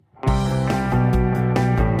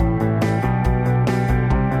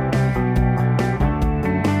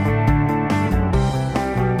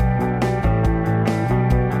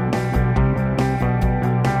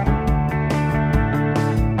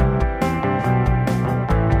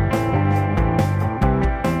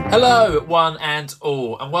Hello, one and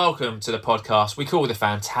all, and welcome to the podcast we call the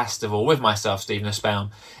Fantastival with myself, Stephen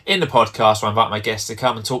Nussbaum. In the podcast, I invite my guests to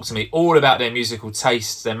come and talk to me all about their musical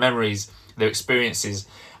tastes, their memories, their experiences,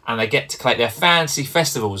 and they get to collect their fancy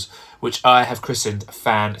festivals, which I have christened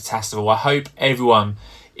Fantastival. I hope everyone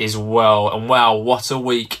is well, and wow, what a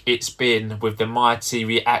week it's been with the mighty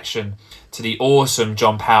reaction to the awesome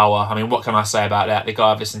John Power. I mean, what can I say about that? The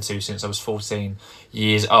guy I've listened to since I was 14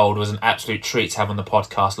 years old was an absolute treat to have on the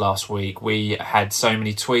podcast last week. We had so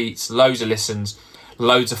many tweets, loads of listens,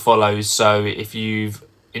 loads of follows. So if you've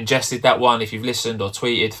ingested that one, if you've listened or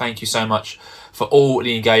tweeted, thank you so much for all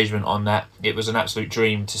the engagement on that. It was an absolute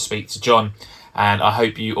dream to speak to John, and I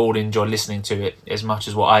hope you all enjoyed listening to it as much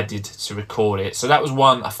as what I did to record it. So that was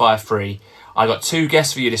one, a 5-3. I got two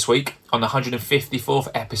guests for you this week on the 154th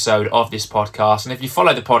episode of this podcast. And if you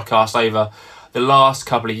follow the podcast over the last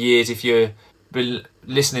couple of years, if you've been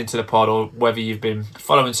listening to the pod or whether you've been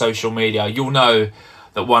following social media, you'll know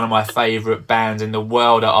that one of my favourite bands in the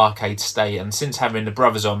world are Arcade State. And since having the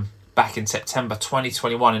brothers on back in September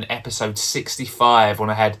 2021 in episode 65, when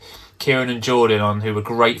I had Kieran and Jordan on, who were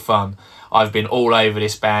great fun, I've been all over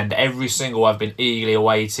this band. Every single I've been eagerly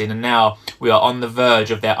awaiting, and now we are on the verge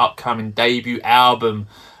of their upcoming debut album,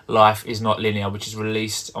 Life Is Not Linear, which is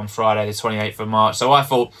released on Friday the 28th of March. So I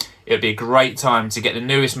thought it would be a great time to get the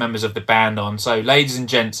newest members of the band on. So ladies and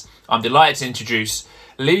gents, I'm delighted to introduce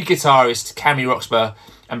lead guitarist Cammy Roxburgh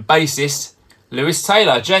and bassist Lewis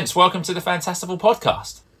Taylor. Gents, welcome to the Fantastival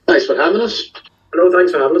podcast. Thanks for having us. No,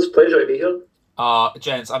 thanks for having us. Pleasure to be here.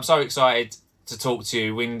 Gents, I'm so excited to talk to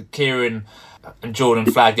you. When Kieran and Jordan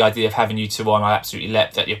flagged the idea of having you two on, I absolutely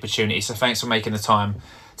leapt at the opportunity. So thanks for making the time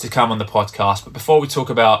to come on the podcast. But before we talk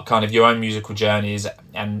about kind of your own musical journeys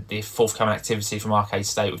and the forthcoming activity from Arcade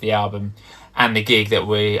State with the album and the gig that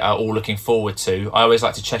we are all looking forward to, I always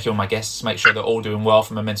like to check in on my guests, make sure they're all doing well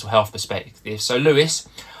from a mental health perspective. So Lewis,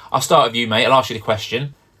 I'll start with you, mate. I'll ask you the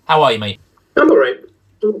question. How are you, mate? I'm alright.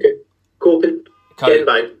 Okay. Coping. Getting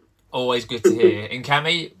by. Always good to hear. And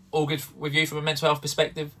Cammy, all good with you from a mental health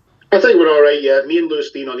perspective? I think we're all right, yeah. Me and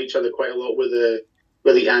Lou's lean on each other quite a lot with the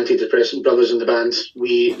antidepressant brothers in the band.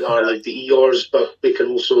 We are like the Eeyores, but we can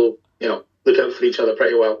also, look out for each other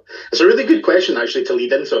pretty well. It's a really good question, actually, to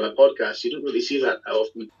lead into on a podcast. You don't really see that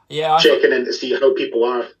often. Yeah, checking in to see how people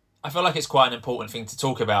are. I feel like it's quite an important thing to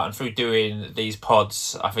talk about, and through doing these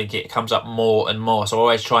pods, I think it comes up more and more. So I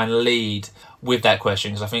always try and lead with that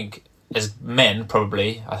question, because I think as men,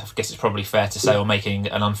 probably, I guess it's probably fair to say, or making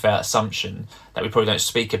an unfair assumption, that we probably don't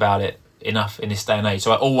speak about it enough in this day and age.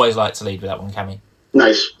 So I always like to lead with that one, Cammy.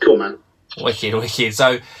 Nice. Cool, man. Wicked.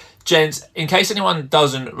 So, gents, in case anyone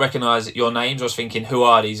doesn't recognise your names, I was thinking, who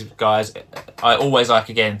are these guys? I always like,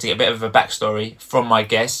 again, to get a bit of a backstory from my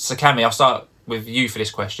guests. So, Cammy, I'll start with you for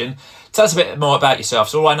this question. Tell us a bit more about yourself.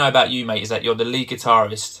 So all I know about you, mate, is that you're the lead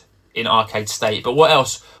guitarist in Arcade State. But what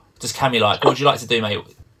else does Cammy like? What would you like to do, mate?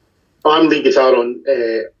 I'm lead guitar on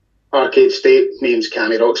Arcade State. Name's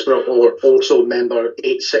Cammy Roxburgh, or also member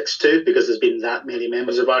 862, because there's been that many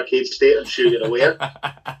members of Arcade State, I'm sure you're aware.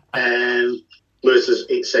 Lewis is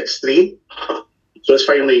 863. So it's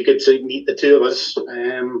finally good to meet the two of us.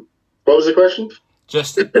 What was the question?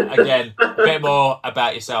 Just, again, a bit more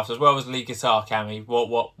about yourself, as well as lead guitar, Cammy.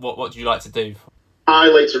 What do you like to do? I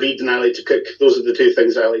like to read and I like to cook. Those are the two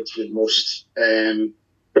things I like to do most.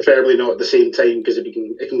 Preferably not at the same time, because it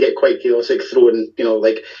can get quite chaotic throwing,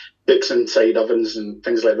 like books inside ovens and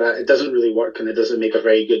things like that. It doesn't really work, and it doesn't make a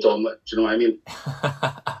very good omelette. Do you know what I mean?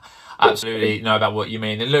 Absolutely know about what you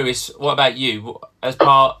mean. And Lewis, what about you? As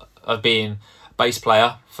part of being a bass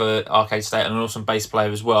player for Arcade State and an awesome bass player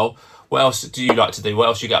as well, what else do you like to do? What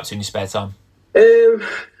else do you get up to in your spare time?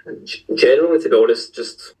 Generally, to be honest,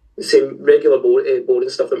 just the same regular boring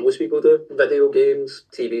stuff that most people do. Video games,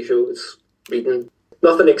 TV shows, reading.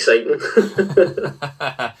 Nothing exciting.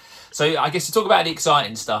 So I guess to talk about the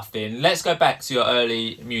exciting stuff then, let's go back to your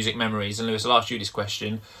early music memories. And Lewis, I'll ask you this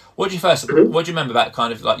question. What do you remember about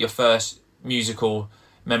kind of like your first musical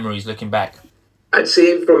memories looking back? I'd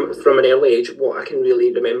say from an early age, what I can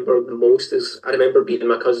really remember the most is I remember being in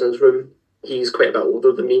my cousin's room. He's quite a bit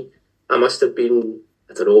older than me. I must have been,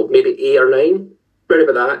 I don't know, maybe 8 or 9, right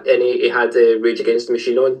about that. And he had Rage Against the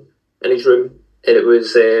Machine on in his room. And it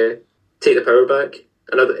was Take the Power Back.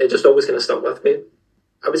 And it just always kind of stuck with me.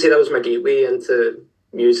 I would say that was my gateway into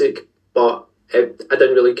music, but I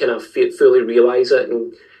didn't really kind of fully realise it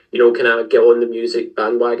and, kind of get on the music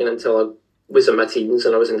bandwagon until I was in my teens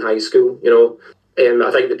and I was in high school,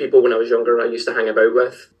 I think the people when I was younger I used to hang about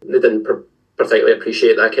with, they didn't particularly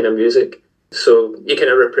appreciate that kind of music. So you kind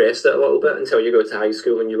of repressed it a little bit until you go to high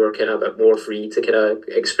school and you were kind of a bit more free to kind of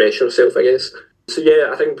express yourself, I guess. So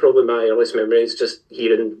yeah, I think probably my earliest memory is just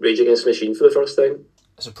hearing Rage Against the Machine for the first time.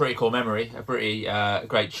 It's a pretty cool memory, a pretty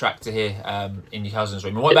great track to hear in your cousin's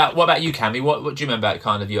room. And what about you, Cammy? What do you remember about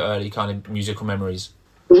kind of your early kind of musical memories?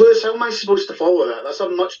 Lewis, how am I supposed to follow that? That's a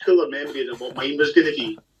much cooler memory than what mine was going to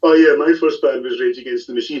be. Oh yeah, my first band was Rage Against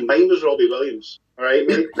the Machine. Mine was Robbie Williams. All right,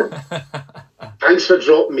 mate. Thanks for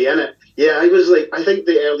dropping me in it. Yeah, I think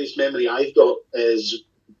the earliest memory I've got is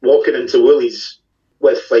walking into Woolies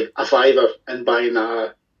with like a fiver and buying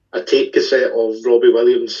a tape cassette of Robbie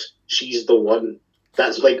Williams' "She's the One."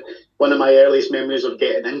 That's like one of my earliest memories of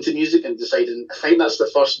getting into music and deciding. I think that's the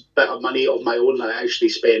first bit of money of my own that I actually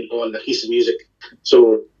spent on a piece of music.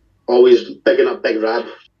 So always bigging up Big Rab.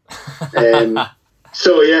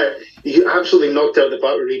 So yeah, you absolutely knocked out the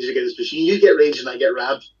park with Rage Against the Machine. You get Rage and I get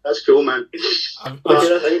Rab. That's cool, man. I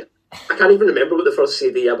can't even remember what the first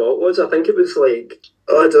CD I bought was. I think it was like,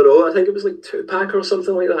 I don't know, I think it was like 2-pack or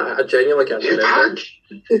something like that. I genuinely can't remember. 2-pack?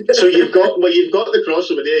 So you've got the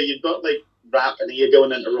crossover there. You've got like rap and then you're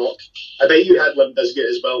going into rock. I bet you had Limp Bizkit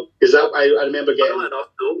as well. Because I remember getting... I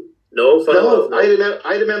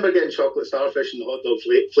remember getting Chocolate Starfish and the hot dog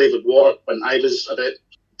flavoured water when I was about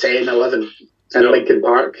 10, 11 in Lincoln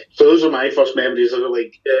Park. So those are my first memories of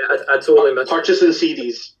like I totally missed purchasing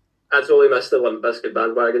CDs. I totally missed the Limp Bizkit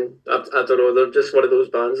bandwagon. I don't know, they're just one of those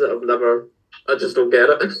bands that I just don't get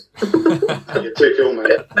it. You're too cool,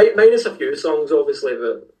 man. Minus a few songs, obviously,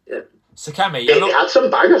 but yeah. So Cammy, they had some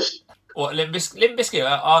bangers. What, Limp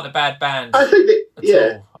Bizkit aren't a bad band. I think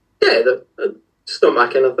they're just not my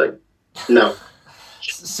kind of thing. No.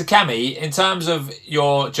 So Cammy, in terms of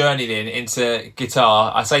your journey then into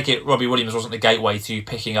guitar, I take it Robbie Williams wasn't the gateway to you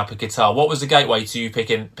picking up a guitar. What was the gateway to you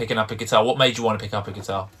picking up a guitar? What made you want to pick up a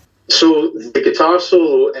guitar? So the guitar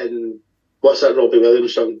solo in what's that Robbie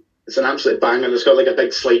Williams song? It's an absolute banger. It's got like a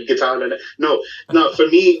big slide guitar in it. No. For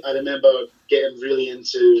me, I remember getting really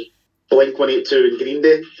into Blink-182 and Green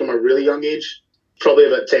Day from a really young age. Probably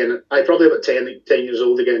about 10 years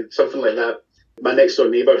old again, something like that. My next door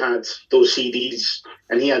neighbour had those CDs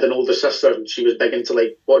and he had an older sister and she was big into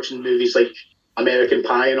like watching movies like American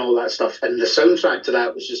Pie and all that stuff. And the soundtrack to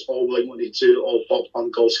that was just all Blink-182, all pop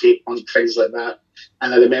punk, all skate punk, things like that.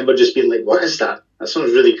 And I remember just being like, what is that? That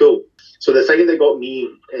sounds really cool. So the thing that got me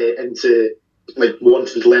into like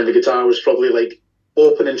wanting to learn the guitar was probably like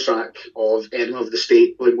opening track of Enemy of the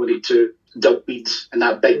State, Blink-182, Duck Beats, and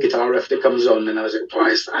that big guitar riff that comes on. And I was like, wow,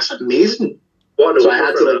 that's amazing. So I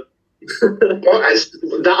had to like,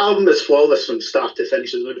 that album is flawless from start to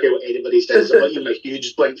finish. I don't care what anybody says. I'm not even a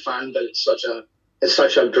huge Blink fan, but it's such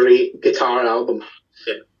a great guitar album.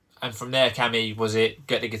 Yeah. And from there, Cammy, was it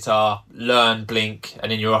get the guitar, learn Blink,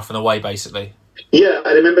 and then you're off and away, basically? Yeah,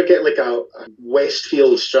 I remember getting like a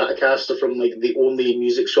Westfield Stratocaster from like the only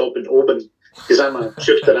music shop in Oban, because I'm a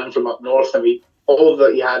shifter in from up north, and all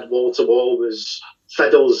that you had wall to wall was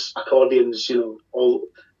fiddles, accordions, all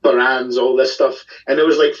Barans, all this stuff. And there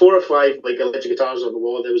was like 4 or 5 like electric guitars on the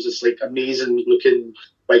wall. There was this like amazing looking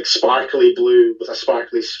like sparkly blue with a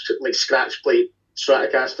sparkly like scratch plate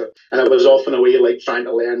Stratocaster, and I was off and away like trying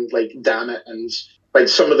to learn like Damn It and like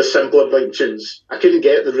some of the simpler Blink tunes. I couldn't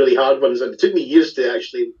get the really hard ones, and it took me years to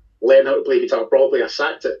actually learn how to play guitar properly. I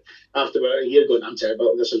sacked it after about a year going, I'm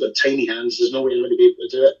terrible at this, I've got tiny hands, there's no way I'm going to be able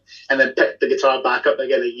to do it. And then picked the guitar back up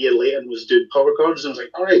again a year later and was doing power chords, and I was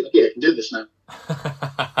like, all right, okay, I can do this now.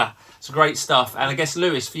 It's great stuff. And I guess,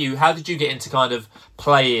 Lewis, for you, how did you get into kind of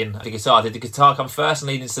playing the guitar? Did the guitar come first and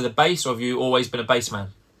lead into the bass, or have you always been a bass man?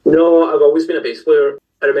 No, I've always been a bass player.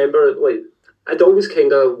 I remember like I'd always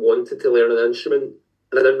kind of wanted to learn an instrument,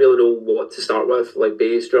 and I didn't really know what to start with, like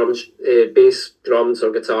bass, drums,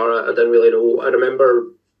 or guitar. I didn't really know. I remember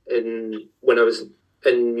when I was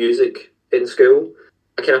in music in school,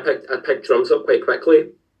 I picked drums up quite quickly,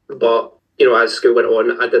 but as school went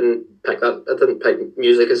on, I didn't pick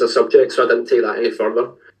music as a subject, so I didn't take that any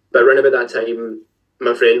further. But around about that time,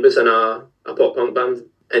 my friend was in a pop punk band,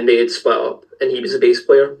 and they had split up, and he was a bass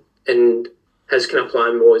player, and his kind of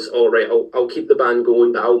plan was, all right, I'll keep the band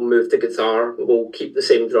going, but I'll move to guitar. We'll keep the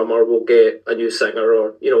same drummer. We'll get a new singer,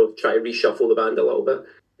 or try to reshuffle the band a little bit.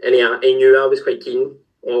 And he knew I was quite keen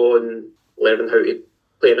on learning how to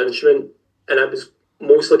play an instrument, and I was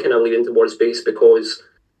mostly kind of leaning towards bass because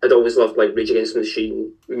I'd always loved like Rage Against the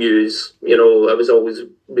Machine, Muse. I was always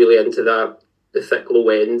really into that, the thick low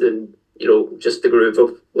end, and just the groove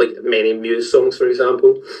of like many Muse songs, for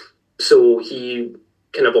example. So he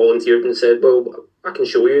kind of volunteered and said, well, I can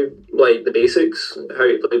show you like the basics, how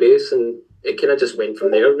to play bass, and it kind of just went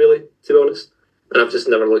from there, really, to be honest. And I've just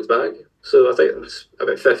never looked back. So I think it's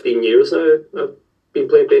about 15 years now I've been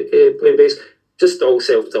playing bass. Just all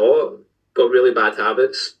self-taught, got really bad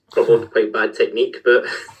habits, Probably quite bad technique, but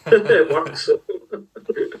it works.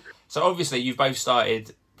 So obviously you've both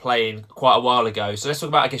started playing quite a while ago. So let's talk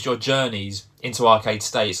about, I guess, your journeys into Arcade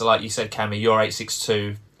State. So like you said, Cammy, you're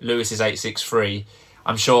 862, Lewis is 863.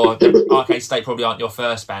 I'm sure Arcade State probably aren't your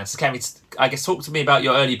first band. So Cammy, I guess, talk to me about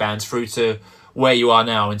your early bands through to where you are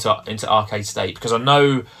now into Arcade State, because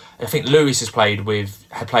I think Lewis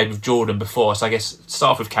had played with Jordan before. So I guess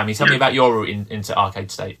start off with Cammy. Tell me about your route into Arcade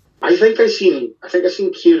State. I think I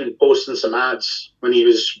seen Kieran posting some ads when he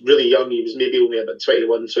was really young. He was maybe only about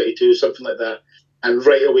 21, 22, something like that. And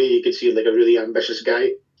right away you could see like a really ambitious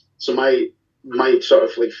guy. So my sort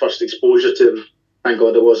of like first exposure to him, thank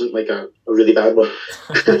God it wasn't like a really bad one.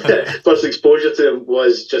 First exposure to him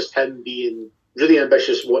was just him being really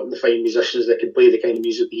ambitious, wanting to find musicians that could play the kind of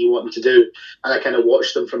music that he wanted to do. And I kind of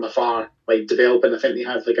watched them from afar, like developing. I think they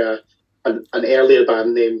had like an earlier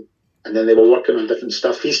band name, and then they were working on different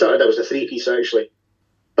stuff. He started out as a 3-piece actually,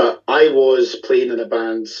 but I was playing in a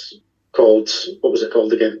band called, what was it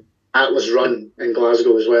called again? Atlas Run in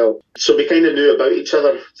Glasgow as well. So we kind of knew about each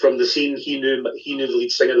other from the scene. He knew the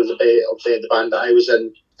lead singer of the band that I was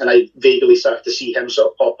in, and I vaguely started to see him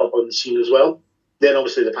sort of pop up on the scene as well. Then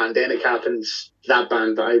obviously the pandemic happens. That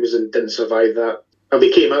band that I was in didn't survive that, and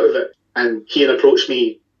we came out of it. And he had approached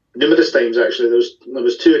me numerous times actually. There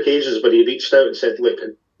was 2 occasions where he reached out and said, "Look,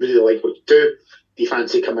 I really like what you do. Do you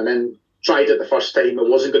fancy coming in?" Tried it the first time. It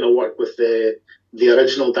wasn't going to work with the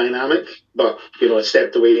original dynamic, but I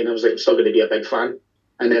stepped away and I was like, I'm still going to be a big fan.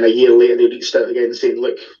 And then a year later, they reached out again saying,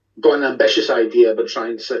 "Look, got an ambitious idea, but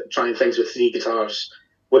trying things with 3 guitars.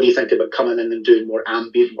 What do you think about coming in and doing more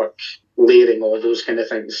ambient work, layering, all those kind of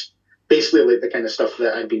things?" Basically, like the kind of stuff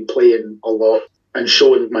that I've been playing a lot and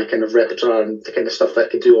showing my kind of repertoire and the kind of stuff that I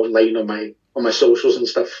could do online on my socials and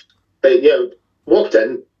stuff. But yeah, walked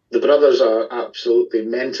in. The brothers are absolutely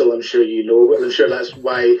mental, I'm sure you know. And I'm sure that's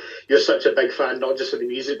why you're such a big fan, not just of the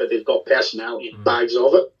music, but they've got personality, bags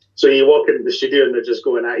of it. So you walk into the studio and they're just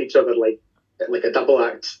going at each other like a double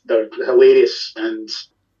act. They're hilarious. And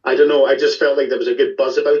I don't know, I just felt like there was a good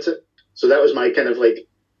buzz about it. So that was my kind of like,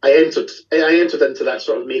 I entered into that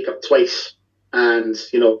sort of makeup twice. And,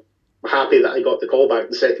 happy that I got the call back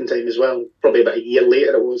the second time as well. Probably about a year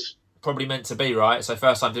later it was. Probably meant to be, right? So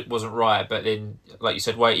first time it wasn't right, but then, like you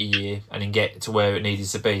said, wait a year and then get to where it needed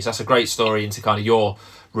to be. So that's a great story into kind of your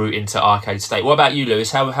route into Arcade State. What about you, Lewis?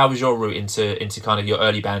 How was your route into kind of your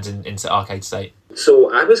early bands and into Arcade State?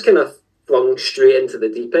 So I was kind of flung straight into the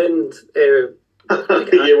deep end.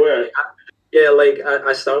 You were?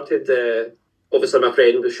 I started... obviously, my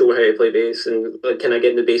friend was showing how to play bass and kind of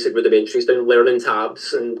getting the basic rudimentaries down, learning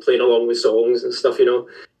tabs and playing along with songs and stuff,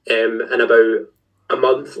 And about a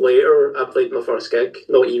month later, I played my first gig.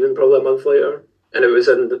 Not even, probably a month later, and it was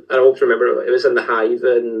I always remember it was in the Hive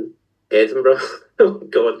in Edinburgh. Oh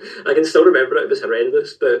God, I can still remember it. It was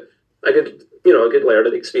horrendous, but a good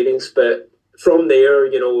learning experience. But from there,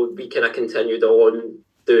 we kind of continued on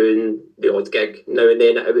doing the odd gig now and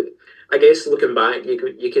then. I guess looking back,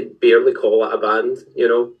 you could barely call it a band,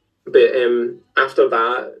 But after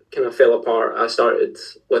that, kind of fell apart. I started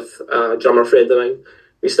with a drummer friend of mine.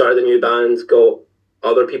 We started a new band, got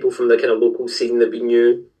other people from the kind of local scene that we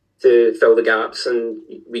knew to fill the gaps, and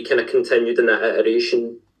we kind of continued in that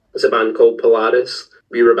iteration as a band called Polaris.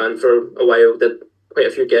 We were a band for a while, did quite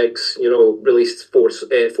a few gigs, released four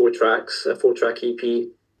tracks, a 4-track EP.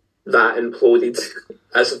 That imploded,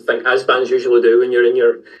 as bands usually do when you're in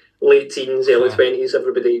your late teens, early 20s,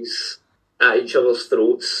 everybody's at each other's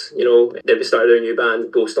throats, Then we started a new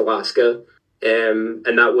band, Ghost Alaska, and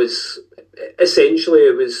that was, essentially,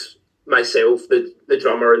 it was myself, the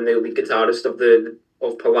drummer and the lead guitarist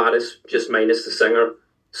of Polaris, just minus the singer.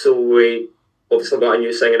 So we obviously got a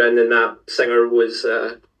new singer in, and that singer was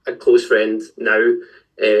a close friend now,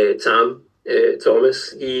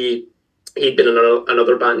 Thomas. He'd been in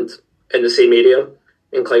another band in the same area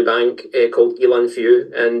in Clydebank called Elan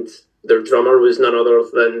Few, and their drummer was none other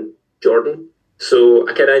than Jordan. So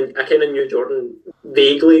I kind of knew Jordan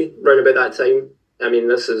vaguely around about that time. I mean,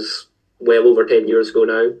 this is well over 10 years ago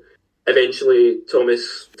now. Eventually,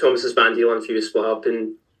 Thomas's band Elan Few split up,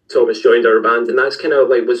 and Thomas joined our band, and that's kind of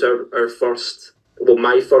like was our first,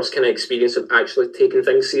 my first kind of experience of actually taking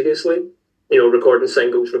things seriously. Recording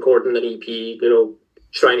singles, recording an EP,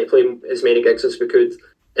 trying to play as many gigs as we could.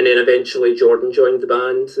 And then eventually Jordan joined the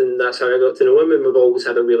band, and that's how I got to know him. And we've always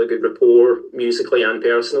had a really good rapport, musically and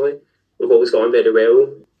personally. We've always got on very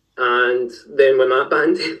well. And then when that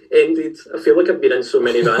band ended, I feel like I've been in so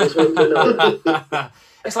many bands.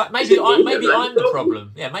 It's like maybe I'm the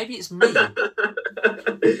problem. Yeah, maybe it's me.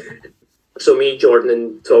 So me, Jordan,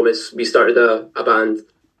 and Thomas, we started a band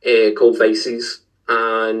called Vices,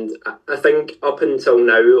 And I think up until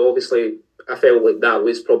now, obviously, I felt like that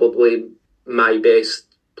was probably my best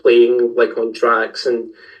playing, like on tracks,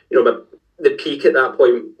 and the peak at that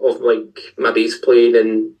point of like my bass playing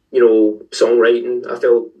and songwriting. I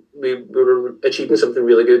felt we were achieving something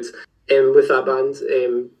really good with that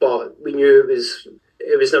band, but we knew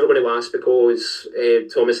it was never going to last because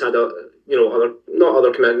Thomas had other not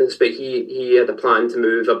other commitments, but he had a plan to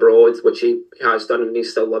move abroad, which he has done, and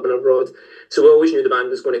he's still living abroad. So we always knew the band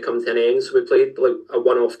was going to come to an end. So we played like a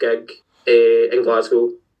one-off gig in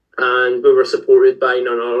Glasgow, and we were supported by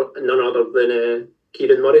none other than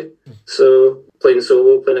Kieran Murray. So playing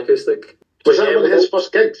solo, playing acoustic. Was that one of his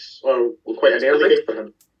first gigs, or quite an early gig for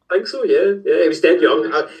him? I think so, yeah. He was dead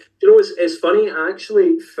young. It's funny, I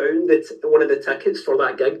actually found one of the tickets for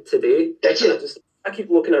that gig today. Did you? I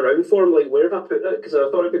keep looking around for him, like, where have I put it? Because I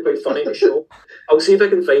thought it'd be quite funny to show. I'll see if I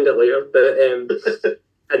can find it later. But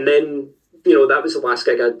and then, that was the last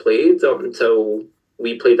gig I'd played up until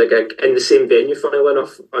we played a gig in the same venue, funnily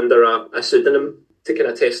enough, under a pseudonym to kind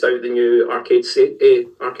of test out the new Arcade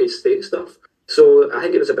State stuff. So I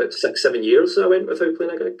think it was about 6-7 years I went without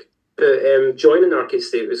playing a gig. But joining Arcade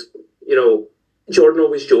State was, Jordan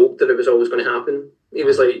always joked that it was always going to happen. He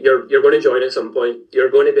was like, you're going to join at some point. You're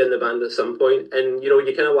going to be in the band at some point. And, you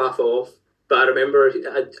kind of laugh off. But I remember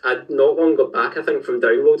I'd not long got back, I think, from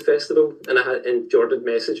Download Festival. And Jordan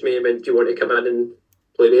messaged me and went, do you want to come in and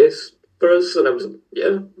play bass for us? And I was like,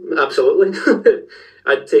 yeah, absolutely.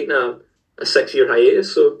 I'd taken a 6-year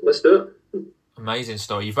hiatus, so let's do it. Amazing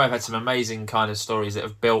story. You've both had some amazing kind of stories that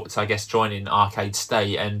have built, I guess, joining Arcade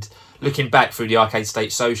State. And looking back through the Arcade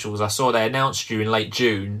State socials, I saw they announced you in late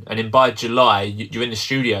June, and then by July you're in the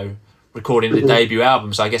studio recording the debut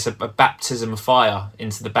album. So I guess a baptism of fire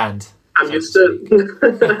into the band. I'm used to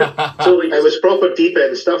it. Totally. It was proper deep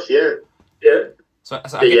end stuff, yeah. Yeah. So I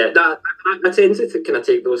tend to kind of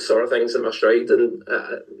take those sort of things in my stride, and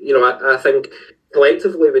I think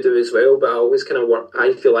collectively we do as well, but I always kind of work,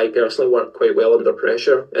 I feel like personally work quite well under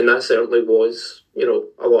pressure, and that certainly was,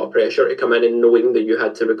 a lot of pressure to come in and knowing that you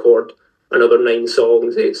had to record another 8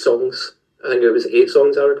 songs. I think it was 8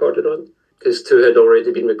 songs I recorded on, because 2 had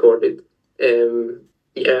already been recorded.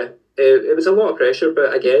 It was a lot of pressure,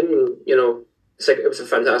 but again, it was a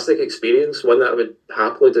fantastic experience, one that I would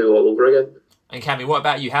happily do all over again. And Cammy, what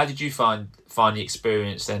about you? How did you find the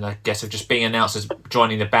experience then, I guess, of just being announced as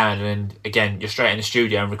joining the band, and then again you're straight in the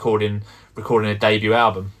studio and recording a debut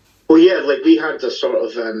album? Well, yeah, like we had a sort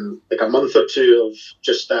of like a month or two of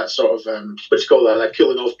just that sort of what you call that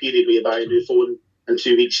cooling off period where you buy a new phone and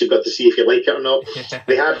 2 weeks you've got to see if you like it or not.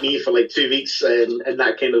 They had me for like 2 weeks in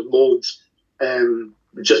that kind of mould.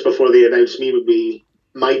 Just before they announced me,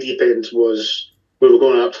 my deep end was we were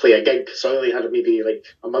going to play a gig, so I only had maybe like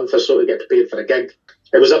a month or so to get prepared for a gig.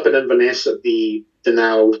 It was up in Inverness at the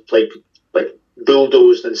now like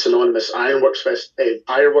bulldozed and synonymous Ironworks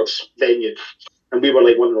venue, and we were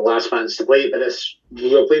like one of the last bands to play. But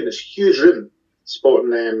we were playing this huge room,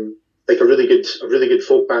 supporting like a really good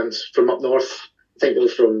folk band from up north. I think they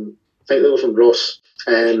were from Ross.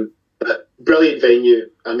 But brilliant venue,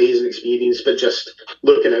 amazing experience, but just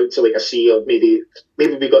looking out to like a sea of maybe we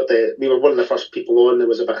were one of the first people on. There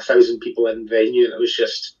was about 1,000 people in the venue, and it was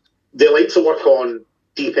just, they like to work on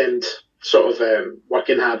deep end sort of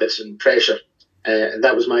working habits and pressure, and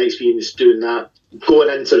that was my experience doing that. Going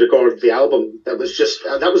in to record the album, that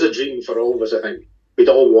was a dream for all of us. I think we'd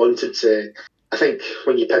all wanted to. I think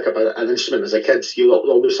when you pick up an instrument as a kid, you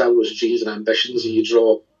always have those dreams and ambitions, and you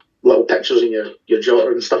draw little pictures in your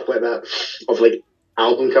jotter and stuff like that of like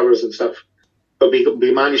album covers and stuff. But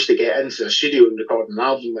we managed to get into the studio and record an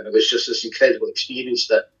album, and it was just this incredible experience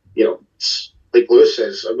that, like Lewis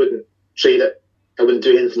says, I wouldn't trade it. I wouldn't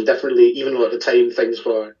do anything differently, even though at the time things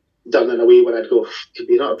were done in a way where I'd go, could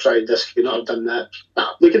we not have tried this? Could we not have done that?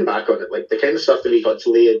 Nah, looking back on it, like the kind of stuff that we got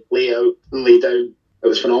to lay out and lay down, it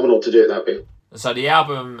was phenomenal to do it that way. So the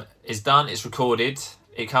album is done, it's recorded.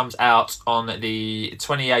 It comes out on the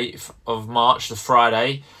 28th of March, the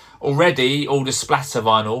Friday. Already, all the splatter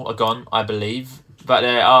vinyl are gone, I believe. But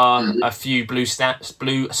there are a few blue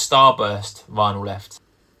Starburst vinyl left.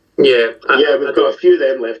 Yeah. We've got a few of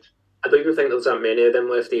them left. I don't even think there's that many of them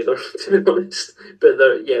left either, to be honest. But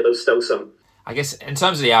there's still some. I guess in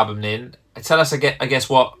terms of the album then, tell us, I guess,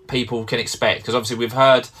 what people can expect. Because obviously we've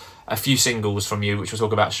heard a few singles from you, which we'll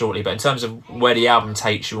talk about shortly. But in terms of where the album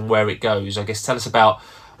takes you and where it goes, I guess tell us about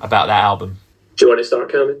that album. Do you want to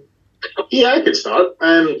start, Cammy? Yeah, I could start.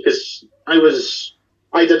 Because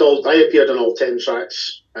I appeared on all 10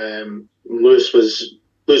 tracks. Lewis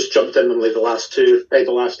jumped in on like the last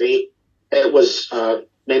 8. It was a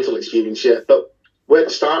mental experience, yeah. But where to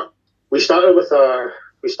start? we started with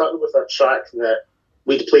a track that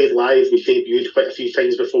we'd played live. We debuted quite a few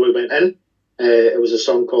times before we went in. It was a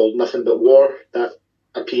song called "Nothing But War" that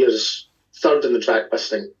appears third in the track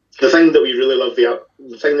listing. The thing that we really love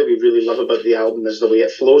about the album is the way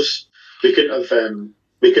it flows. We couldn't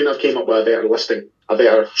have came up with a better listing, a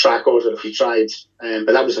better track order if we tried.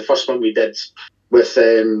 But that was the first one we did with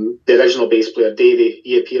the original bass player Davey.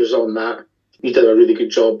 He appears on that. He did a really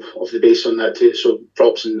good job of the bass on that too. So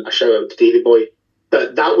props and a shout out to Davey Boy.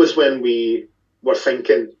 But that was when we were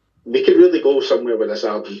thinking we could really go somewhere with this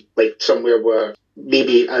album, like somewhere where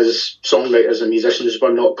maybe as songwriters and musicians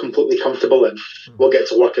we're not completely comfortable in. We'll get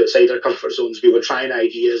to work outside our comfort zones. We were trying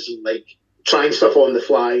ideas and like trying stuff on the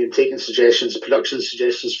fly and taking production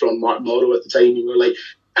suggestions from Mark Morrow at the time. And we were like,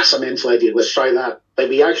 that's a mental idea, let's try that. Like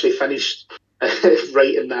we actually finished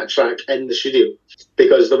writing that track in the studio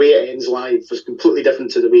because the way it ends live was completely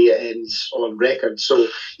different to the way it ends on record. So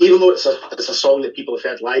even though it's a song that people have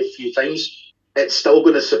heard live a few times, it's still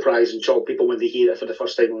going to surprise and shock people when they hear it for the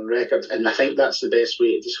first time on record. And I think that's the best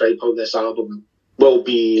way to describe how this album will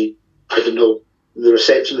be. I don't know, the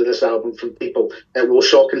reception of this album from people. It will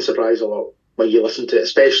shock and surprise a lot when you listen to it,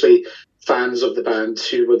 especially fans of the band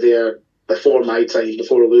who were there before my time,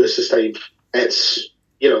 before Lewis's time. It's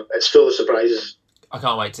full of surprises. I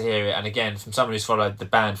can't wait to hear it. And again, from someone who's followed the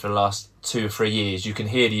band for the last 2 or 3 years, you can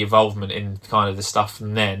hear the involvement in kind of the stuff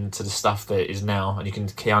from then to the stuff that is now. And you can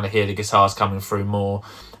kind of hear the guitars coming through more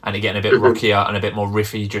and it getting a bit rockier and a bit more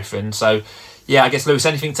riffy driven. So, yeah, I guess, Lewis,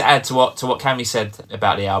 anything to add to what Cammy said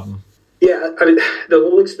about the album? Yeah, I mean, the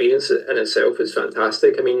whole experience in itself is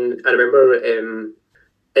fantastic. I mean, I remember in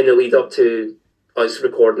the lead up to us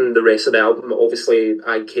recording the rest of the album, obviously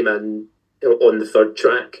I came in on the third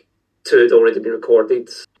track. 2 had already been recorded.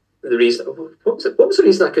 The reason, what was the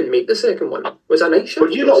reason I couldn't make the second one? Was it a night shift? Were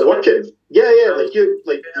you not working? Yeah.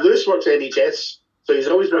 Lewis works at NHS, so he's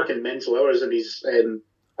always working mental hours, and he's.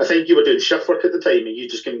 I think you were doing shift work at the time, and you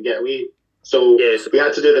just couldn't get away. So we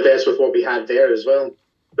had to do the best with what we had there as well.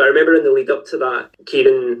 But I remember in the lead up to that,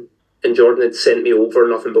 Kieran and Jordan had sent me over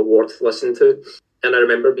Nothing But War to listen to, and I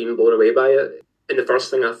remember being blown away by it. And the first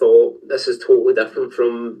thing I thought, this is totally different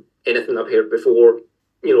from anything I've heard before.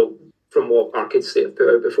 From what Arcade State have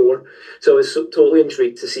put out before. So I was totally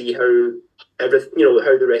intrigued to see how how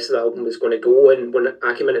the rest of the album was going to go. And when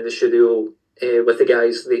I came into the studio with the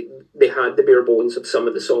guys, they had the bare bones of some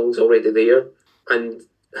of the songs already there. And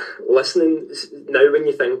listening now, when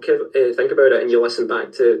you think about it and you listen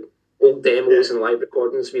back to old demos and live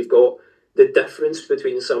recordings, we've got the difference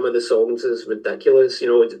between some of the songs is ridiculous.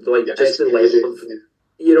 Just the level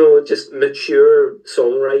of just mature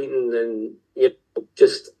songwriting and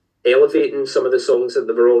just elevating some of the songs that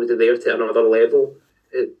were already there to another level.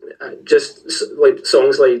 Just like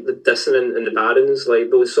songs like The Dissonant and The Barons,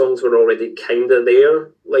 like those songs were already kind of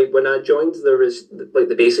there. Like when I joined, there was like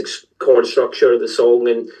the basic chord structure of the song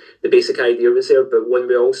and the basic idea was there, but when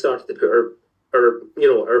we all started to put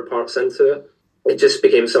our parts into it, it just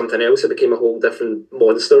became something else. It became a whole different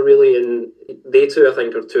monster, really. And they two, I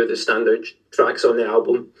think, are 2 of the standout tracks on the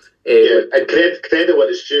album. And credit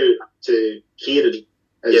what is due to Kieran.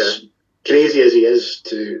 As crazy as he is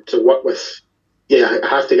to work with, I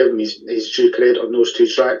have to give him his due credit on those 2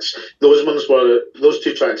 tracks. Those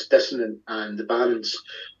 2 tracks, Dissonant and The Barons,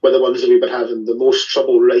 were the ones that we were having the most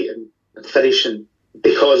trouble writing and finishing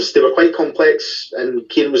because they were quite complex, and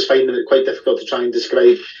Kieran was finding it quite difficult to try and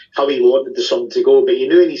describe how he wanted the song to go. But he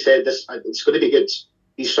knew, and he said, "This it's going to be good.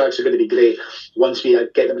 These tracks are going to be great once we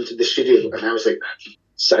get them into the studio." And I was like,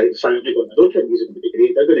 silently going, I don't think these are going to be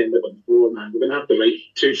great. They're going to end up on the floor, man. We're going to have to write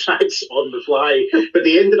 2 tracks on the fly. But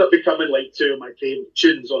they ended up becoming like 2 of my favourite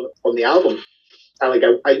tunes on the album.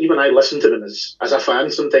 And even I listen to them as a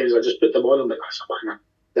fan. Sometimes I just put them on and I'm like, that's a banger.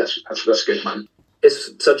 That's good, man.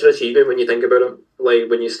 It's such an achievement when you think about it. Like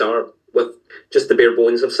when you start with just the bare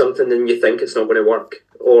bones of something and you think it's not going to work,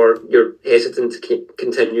 or you're hesitant to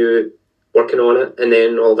continue working on it, and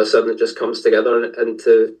then all of a sudden it just comes together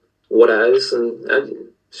into what it is, and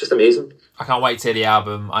it's just amazing. I can't wait to hear the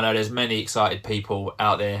album. I know there's many excited people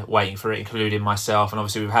out there waiting for it, including myself. And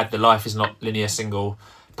obviously we've had the Life Is Not Linear single,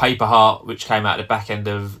 Paper Heart, which came out at the back end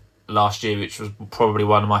of last year, which was probably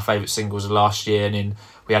one of my favourite singles of last year. And then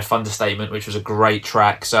we had Thunderstatement, which was a great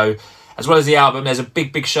track. So as well as the album, there's a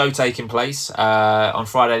big show taking place on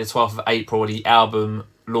Friday the 12th of April, the album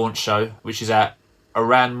launch show, which is at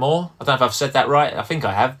Aranmore. I don't know if I've said that right. I think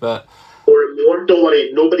I have, but... Don't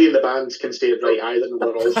worry, nobody in the band can say it right either, and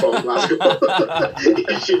we're all from Glasgow.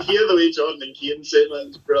 You should hear the way Jordan and Kieran say it,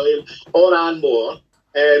 it's brilliant. Aranmore.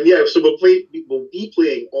 So we'll be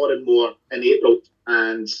playing Aranmore in April,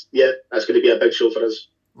 and that's going to be a big show for us.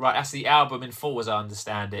 Right, that's the album in full, as I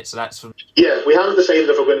understand it. So that's from. Yeah, we haven't decided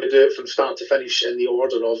if we're going to do it from start to finish in the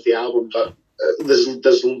order of the album, but there's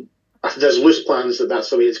loose plans that that's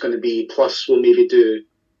the way it's going to be. Plus, we'll maybe do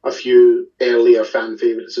a few earlier fan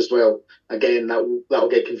favourites as well. Again, that'll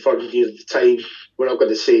get confirmed near the time. We're not going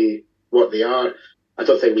to say what they are. I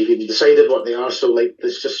don't think we've even decided what they are. So like,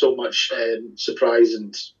 there's just so much surprises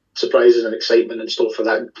and excitement and stuff for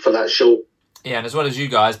that show. Yeah, and as well as you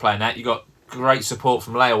guys playing that, you got great support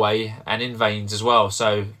from Layaway and In Veins as well.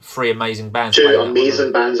 So 3 amazing bands. Two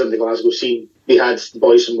amazing bands in the Glasgow scene. We had the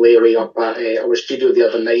boys from Layaway up at our studio the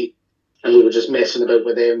other night, and we were just messing about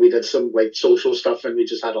with them. We did some like social stuff, and we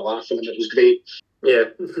just had a laugh, and it was great. Yeah,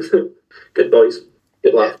 good boys,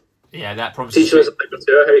 good laugh. Yeah, that promises. Teach us a thing or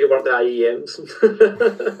two how to work the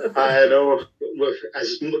IEMs. I know.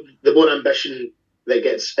 As the more ambition that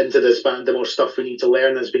gets into this band, the more stuff we need to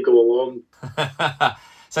learn as we go along.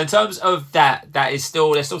 So in terms of that is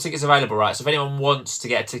still, there's still tickets available, right? So if anyone wants to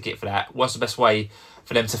get a ticket for that, what's the best way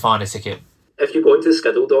for them to find a ticket? If you go into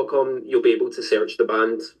skiddle.com, you'll be able to search the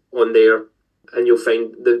band on there, and you'll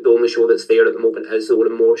find the only show that's there at the moment is the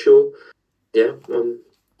Oran Moore show. Yeah, on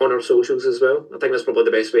our socials as well. I think that's probably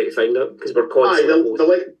the best way to find it, because we're constantly...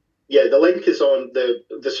 The link is on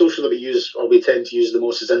the social that we use, or we tend to use the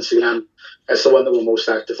most, is Instagram. It's the one that we're most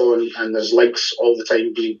active on, and there's links all the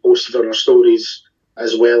time being posted on our stories,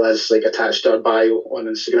 as well as like attached to our bio on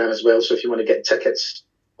Instagram as well. So if you want to get tickets,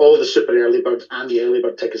 all the super early bird and the early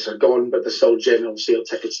bird tickets are gone, but there's still general sale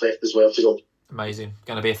tickets left as well to go. Amazing.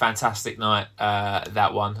 Going to be a fantastic night,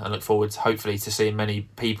 that one. I look forward, hopefully, to seeing many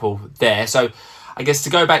people there. So I guess to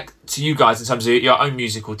go back to you guys in terms of your own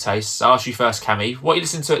musical tastes, I'll ask you first, Cammy. What are you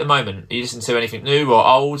listening to at the moment? Are you listening to anything new or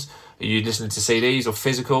old? Are you listening to CDs or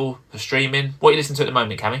physical or streaming? What are you listening to at the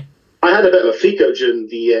moment, Cammy? I had a bit of a freak out during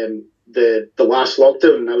the last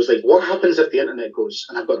lockdown, and I was like, what happens if the internet goes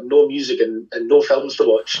and I've got no music and no films to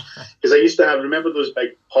watch? Because I used to have, remember those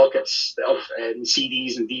big pockets of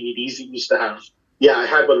CDs and DVDs that you used to have? Yeah, I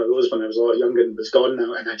had one of those when I was a lot younger, and it's gone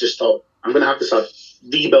now, and I just thought, I'm going to have to start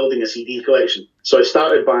rebuilding a CD collection. So I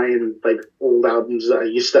started buying like old albums that I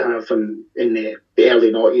used to have in the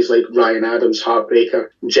early noughties, like Ryan Adams' Heartbreaker,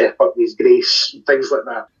 Jeff Buckley's Grace, things like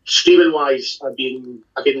that. Streaming wise, I've been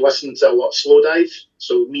listening to a lot of Slowdive.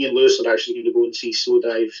 So me and Lewis are actually going to go and see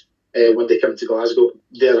Slowdive when they come to Glasgow.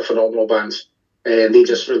 They're a phenomenal band. They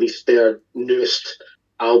just released their newest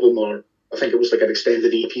album, or I think it was like an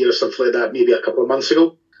extended EP or something like that, maybe a couple of months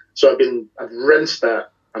ago. So I've rinsed that.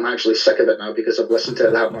 I'm actually sick of it now because I've listened to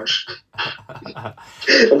it that much. I'm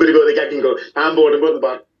going to go to the gig and go, I'm bored, I'm going to the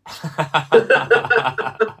bar.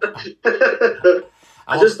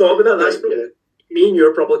 I just thought about that. That's me and you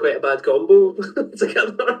are probably quite a bad combo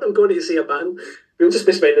together. I'm going to see a band. We'll just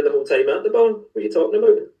be spending the whole time at the bar. What are you talking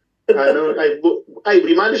about? I know.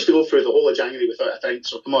 We managed to go through the whole of January without a drink,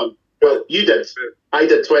 so come on. Well, you did. I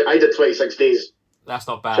did 26 days. That's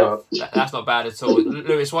not bad. Sure. That's not bad at all.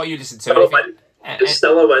 Lewis, what are you listening to? It's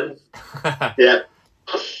still a win. Yeah.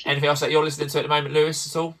 Anything else that you're listening to at the moment, Lewis,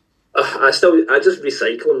 at all? I just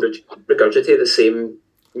recycle and regurgitate the same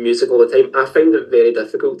music all the time. I find it very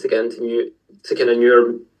difficult to get into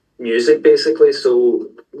newer music, basically. So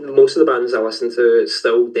most of the bands I listen to is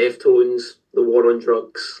still Deftones, The War on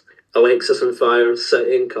Drugs, Alexis on Fire,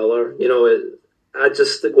 City in Colour. You know, I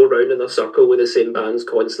just go round in a circle with the same bands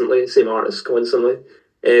constantly, same artists constantly.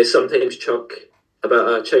 Sometimes chuck a bit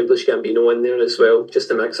of Childish Gambino in there as well, just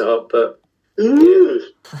to mix it up. But yeah.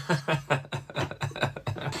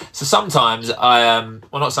 So sometimes I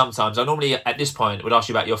normally at this point would ask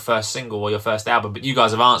you about your first single or your first album, but you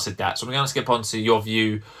guys have answered that. So I'm going to skip on to your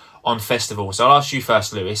view on festival. So I'll ask you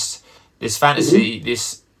first, Lewis. This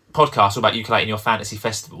podcast all about you collating your fantasy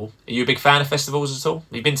festival. Are you a big fan of festivals at all?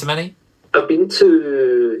 Have you been to many? I've been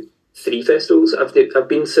to 3 festivals. I've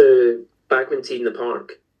been to back when Tea in the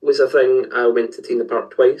Park was a thing. I went to Tea in the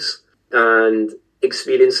Park twice, and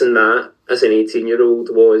experiencing that as an 18-year-old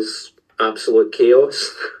was absolute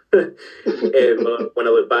chaos. When I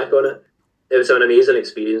look back on it, it was an amazing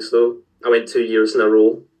experience though. I went 2 years in a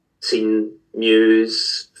row, seen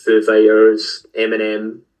Muse, Foo Fighters,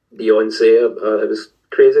 Eminem, Beyonce. It was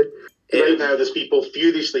crazy. Right now, there's people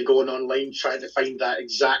furiously going online trying to find that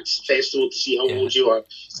exact festival to see how old you are,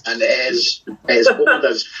 and it is old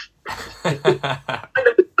as. I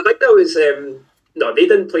think that was no, they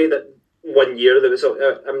didn't play that 1 year. There was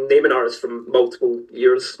I'm naming artists from multiple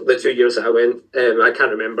years. The 2 years that I went, I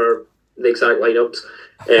can't remember the exact lineups,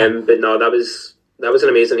 but no, that was an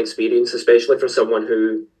amazing experience, especially for someone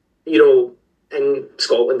who, you know, in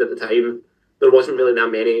Scotland at the time, there wasn't really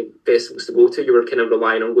that many festivals to go to. You were kind of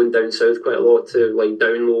relying on going down south quite a lot to like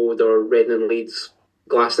Download or Reading and Leeds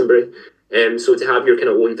Glastonbury. So to have your kind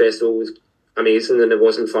of own festival was amazing, and it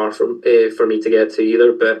wasn't far from for me to get to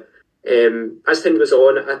either. But as time goes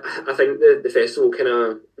on, I think the festival kind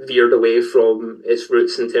of veered away from its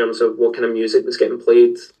roots in terms of what kind of music was getting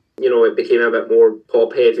played. You know, it became a bit more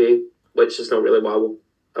pop heavy, which is not really what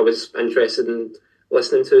I was interested in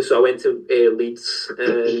listening to. So I went to Leeds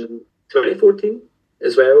in 2014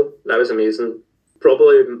 as well. That was amazing.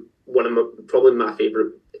 Probably my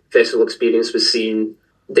favourite festival experience was seeing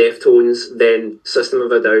Deftones, then System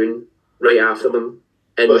of a Down right after them,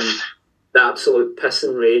 and the absolute piss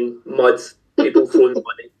and rain, mud, people throwing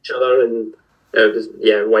mud at each other, and it was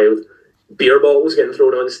wild. Beer bottles getting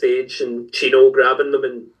thrown on stage, and Chino grabbing them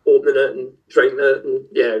and opening it and drinking it, and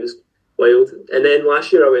it was wild. And then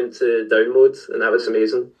last year I went to Download, and that was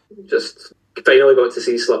amazing. Just finally got to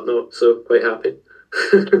see Slipknot, so quite happy.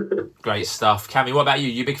 Great stuff. Cammy, what about you?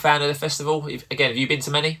 You a big fan of the festival? Again, have you been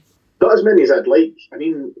to many? Not as many as I'd like. I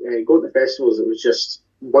mean, going to festivals, it was just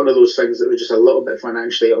one of those things that was just a little bit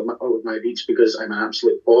financially out of my reach because I'm an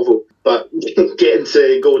absolute povo. But getting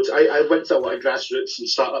to go to, I went to a lot of grassroots and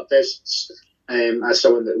startup fests as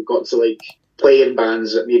someone that got to like play in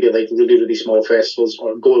bands at maybe like really, really small festivals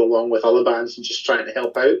or go along with other bands and just trying to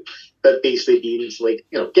help out. But basically being like,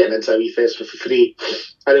 getting into a wee festival for free.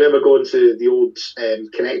 I remember going to the old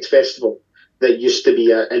Connect Festival that used to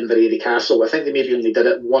be at Inverary Castle. I think they maybe only did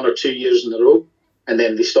it 1 or 2 years in a row, and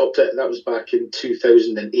then they stopped it. That was back in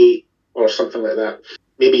 2008 or something like that,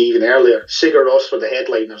 maybe even earlier. Sigur Rós were the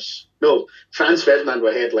headliners. No, Franz Ferdinand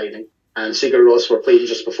were headlining, and Sigur Rós were playing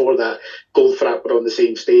just before that. Goldfrapp were on the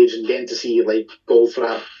same stage, and getting to see like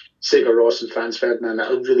Goldfrapp, Sigur Rós, and Franz Ferdinand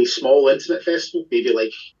at a really small, intimate festival, maybe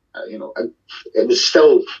like, it was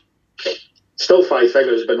still 5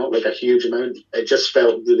 figures, but not like a huge amount. It just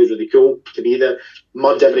felt really, really cool to be there.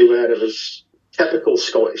 Mud everywhere. It was typical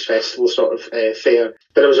Scottish festival sort of fare,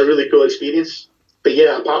 but it was a really cool experience. But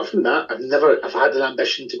yeah, apart from that, I've had an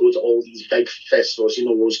ambition to go to all these big festivals,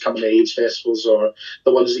 those coming of age festivals or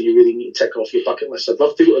the ones that you really need to tick off your bucket list. I'd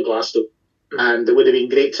love to go to Glasgow, and it would have been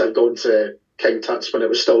great to have gone to King Tut's when it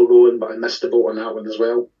was still going, but I missed the boat on that one as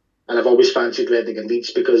well. And I've always fancied Reading and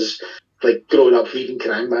Leeds because, like, growing up reading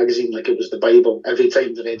Kerrang magazine like it was the Bible, every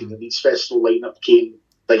time the Reading and Leeds festival lineup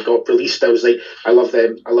got released, I was like, I love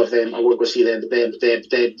them, I want to go see them,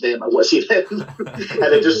 I want to see them.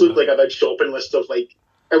 And it just looked like a big shopping list of, like,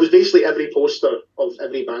 it was basically every poster of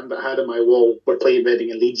every band that I had on my wall were playing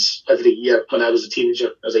Reading and Leeds every year when I was a teenager.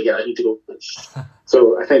 I was like, I need to go.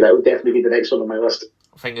 So I think that would definitely be the next one on my list.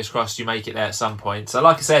 Fingers crossed you make it there at some point. So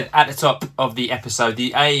like I said, at the top of the episode,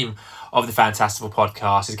 the aim of the Fantastival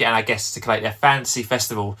podcast is getting our guests to collate their fantasy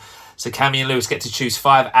festival. So Cammy and Lewis get to choose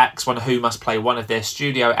 5 acts, one of who must play one of their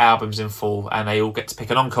studio albums in full, and they all get to pick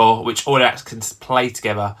an encore, which all acts can play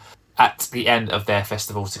together at the end of their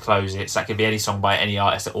festival to close it. So that could be any song by any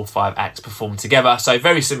artist that all 5 acts perform together. So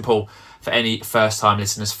very simple for any first-time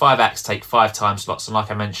listeners. 5 acts take 5 time slots, and like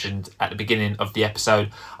I mentioned at the beginning of the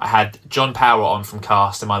episode, I had John Power on from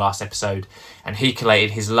Cast in my last episode, and he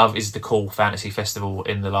collated his Love Is The Call Fantasy Festival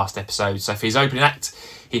in the last episode. So for his opening act,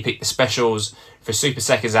 he picked the Specials. For his Super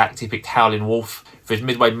Seconds act, he picked Howlin' Wolf. For his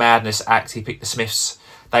Midway Madness act, he picked the Smiths.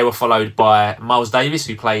 They were followed by Miles Davis,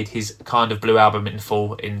 who played his Kind of Blue album in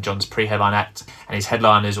full in John's pre-headline act, and his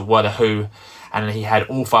headliners were The Who. And then he had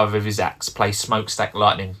all 5 of his acts play Smokestack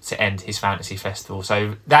Lightning to end his fantasy festival.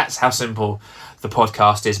 So that's how simple the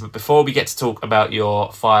podcast is. But before we get to talk about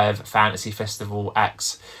your 5 fantasy festival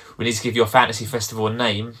acts, we need to give your fantasy festival a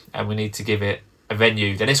name, and we need to give it a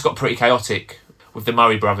venue. Then it's got pretty chaotic with the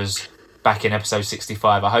Murray brothers back in episode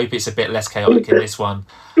 65. I hope it's a bit less chaotic in this one.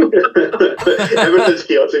 Everything's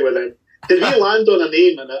chaotic with it. Did we land on a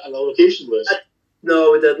name and a location, Lewis?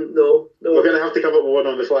 No, we didn't. No. We're going to have to come up with one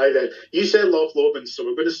on the fly then. You said Loch Lomond, so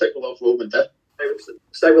we're going to stick with Loch Lomond then.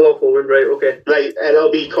 Stick with Loch Lomond, right, okay. Right, and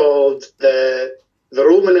it'll be called the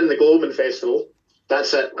Roman and the Gloman Festival.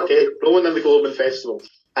 That's it, okay? Roman and the Gloman Festival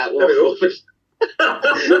at Loch Lomond.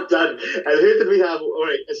 Done. And who did we have? All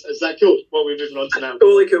right, is that cool? What we're moving on to now?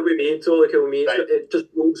 Totally cool with me. Right. It just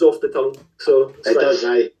rolls off the tongue. So it does,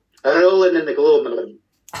 right? Rolling in the Gloman.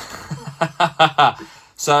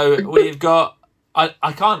 So we've got. I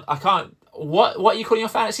can't. What are you calling your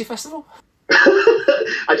fantasy festival?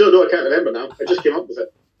 I don't know. I can't remember now. I just came up with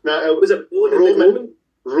it. No, was it Roman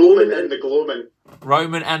and the Gloman?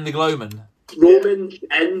 Roman and the Gloman. Roman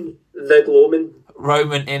in the Gloman.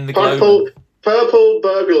 Roman in the Gloman. Purple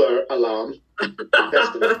burglar alarm.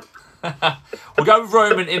 We'll go with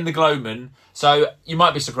Roman in the Gloman. So you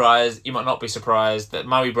might be surprised, you might not be surprised that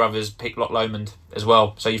Murray brothers picked Loch Lomond as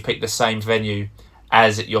well. So you've picked the same venue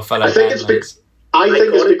as your fellow bandmates. I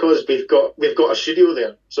think it's because we've got a studio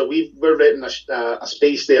there, so we're renting a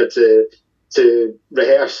space there to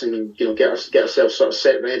rehearse and get ourselves sort of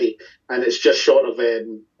set ready, and it's just short of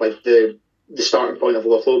like the starting point of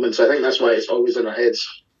Loch Lomond. So I think that's why it's always in our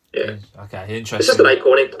heads. Yeah. Okay, interesting. It's just an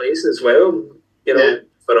iconic place as well,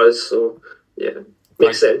 for us. So yeah,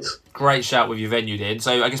 makes sense. Great shout with your venue, then.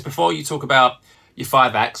 So I guess before you talk about your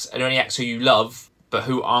 5 acts, are there any acts who you love but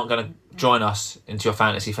who aren't going to join us into your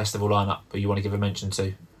fantasy festival lineup, who you want to give a mention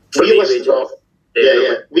to? We listed off.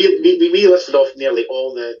 Yeah. We listed off nearly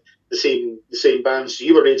all the same bands. So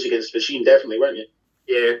you were Rage Against the Machine, definitely, weren't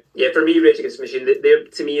you? Yeah. For me, Rage Against the Machine. They're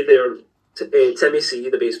Timmy C,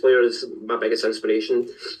 the bass player, is my biggest inspiration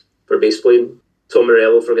for bass playing. Tom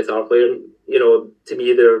Morello for guitar playing. To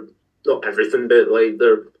me, they're not everything, but like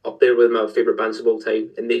they're up there with my favourite bands of all time,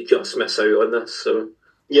 and they just miss out on this. So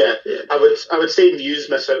yeah. I would say Muse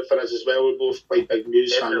miss out for us as well. We're both quite big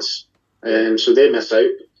Muse fans, so they miss out,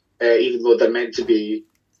 even though they're meant to be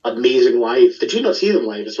amazing live. Did you not see them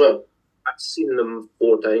live as well? I've seen them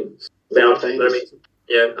 4 times. They're amazing.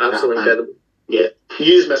 Yeah, absolutely incredible. Yeah,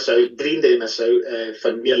 Muse miss out. Green Day miss out.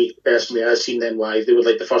 For me personally, I've seen them live. They were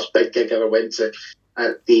like the first big gig I ever went to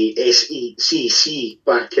at the SECC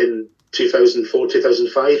back in 2004,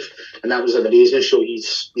 2005, and that was an amazing show.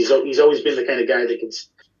 He's always been the kind of guy that can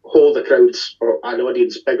hold a crowd or an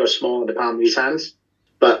audience, big or small, in the palm of his hands.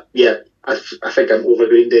 But yeah, I think I'm over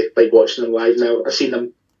Green Day, like watching them live now. I've seen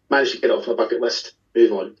them, managed to get it off my bucket list.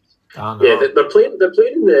 Move on. Yeah, they're playing in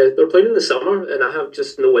the summer, and I have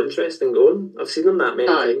just no interest in going. I've seen them that many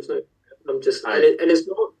times now. I'm just, and it's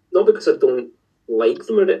not because I don't like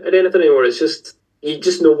them or anything anymore. It's just you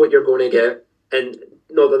just know what you're going to get, and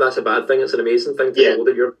not that that's a bad thing. It's an amazing thing to know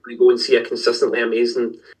that you're going to go and see a consistently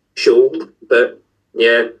amazing show. But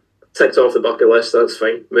yeah, ticked off the bucket list. That's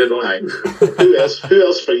fine. Move on. Who else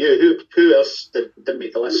for you? Who else didn't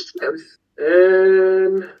make the list?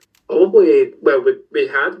 Probably, well, we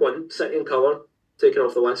had one, City in Colour, taken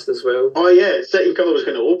off the list as well. Oh yeah, City in Colour was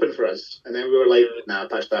going to open for us, and then we were like, nah,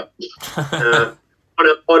 patch that.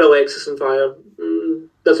 Or Alexis and Fire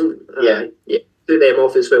doesn't. Do them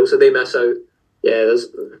off as well, so they miss out. Yeah, there's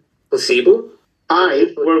Placebo.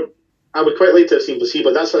 I would quite like to have seen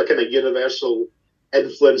Placebo. That's a kind of universal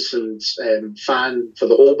influence and fan for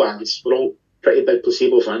the whole bands. We're all pretty big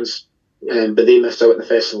Placebo fans, but they missed out in the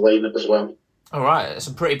festival lineup as well. All right,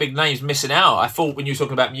 some pretty big names missing out. I thought when you were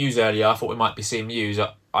talking about Muse earlier, I thought we might be seeing Muse.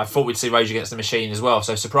 I thought we'd see Rage Against the Machine as well,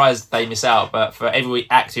 so surprised they miss out. But for every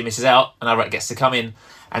act who misses out, another act gets to come in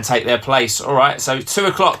and take their place. All right, so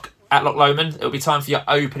 2:00 at Loch Lomond. It'll be time for your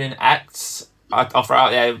opening acts. I'll throw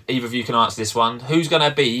out there, either of you can answer this one. Who's going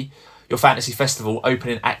to be your Fantasy Festival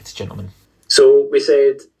opening act, gentlemen? So we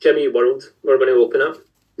said Jimmy Eat World we're going to open up.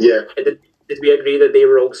 Yeah. Did we agree that they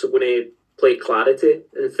were also going to play Clarity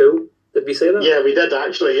in full? Did we say that? Yeah, we did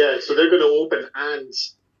actually, yeah. So they're going to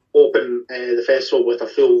open the festival with a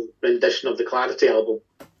full rendition of the Clarity album.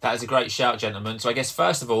 That is a great shout, gentlemen. So I guess,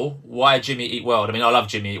 first of all, why Jimmy Eat World? I mean, I love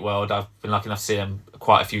Jimmy Eat World. I've been lucky enough to see them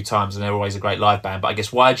quite a few times, and they're always a great live band. But I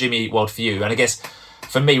guess, why Jimmy Eat World for you? And I guess,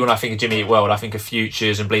 for me, when I think of Jimmy Eat World, I think of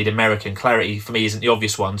Futures and Bleed American. Clarity, for me, isn't the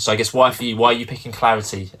obvious one. So I guess, why for you? Why are you picking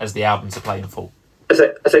Clarity as the album to play in full? I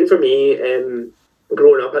think for me,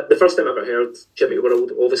 growing up, the first time I ever heard Jimmy Eat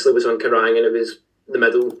World obviously was on Kerrang, and it was the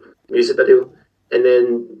Middle music video. And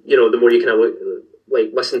then, the more you kind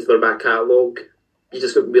of listen to their back catalogue, you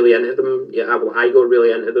just got really into them. Yeah, I got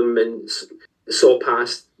really into them and saw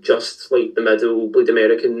past just like the Middle, Bleed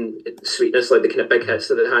American, Sweetness, like the kind of big hits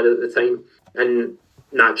that it had at the time. And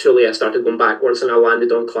naturally, I started going backwards, and I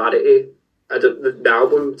landed on Clarity. The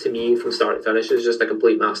album, to me, from start to finish, is just a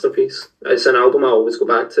complete masterpiece. It's an album I always go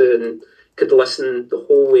back to and could listen the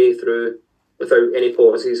whole way through without any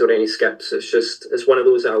pauses or any skips. It's one of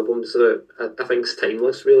those albums that I think is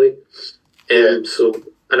timeless, really. And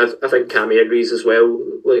I think Cammy agrees as well.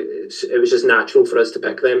 It was just natural for us to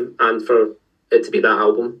pick them and for it to be that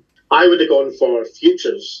album. I would have gone for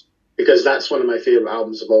Futures because that's one of my favourite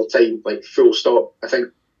albums of all time, like full stop. I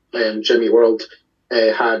think Jimmy World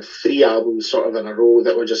had 3 albums sort of in a row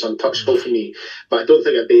that were just untouchable for me. But I don't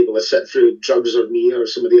think I'd be able to sit through Drugs or Me or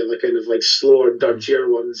some of the other kind of slower, dirtier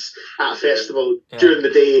ones at a festival during the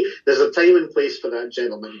day. There's a time and place for that,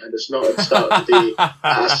 gentlemen, and it's not at the start of the day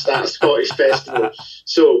at a Scottish festival.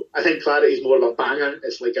 So I think Clarity is more of a banger.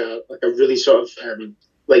 It's like a really sort of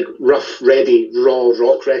rough, ready, raw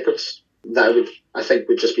rock records that I think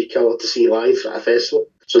would just be killer to see live at a festival.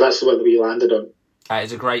 So that's the one that we landed on. That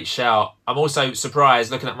is a great shout. I'm also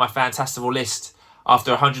surprised, looking at my Fantastival list,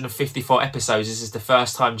 after 154 episodes, this is the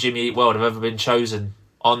first time Jimmy Eat World have ever been chosen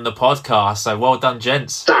on the podcast. So well done,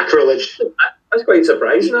 gents. Sacrilege. That's quite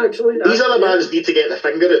surprising, actually. These other bands need to get the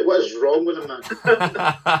finger out. What is wrong with them, man?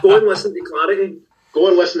 Go and listen to Clarity. Go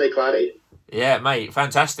and listen to Clarity. Yeah, mate,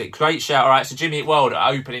 fantastic. Great shout. All right, so Jimmy Eat World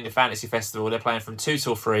are opening the Fantasy Festival. They're playing from 2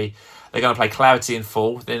 till 3. They're going to play Clarity in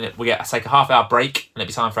full. Then we take a half-hour break, and it'll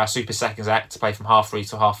be time for our Super Seconds act to play from 3:30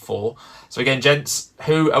 till 4:30. So again, gents,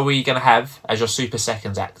 who are we going to have as your Super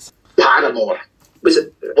Seconds act? Paramore. It was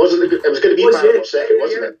going to be Paramore second,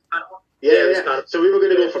 wasn't it? Yeah. So we were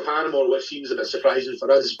going to go for Paramore, which seems a bit surprising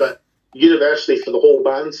for us, but universally for the whole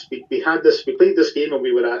band, we played this game when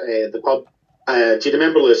we were at the pub. Do you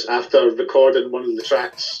remember, Lewis, after recording one of the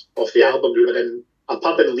tracks off the album, we were in a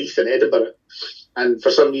pub in Leith in Edinburgh, and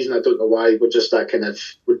for some reason, I don't know why, we just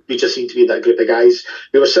seemed to be that group of guys.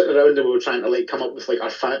 We were sitting around and we were trying to come up with our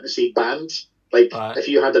fantasy band. If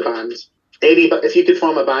you had a band, if you could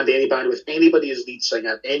form a band, any band with anybody as lead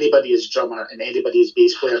singer, anybody as drummer, and anybody as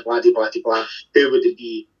bass player, blah blah blah, who would it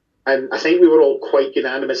be? And I think we were all quite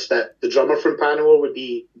unanimous that the drummer from Paramore would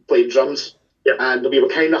be playing drums. Yep. And we were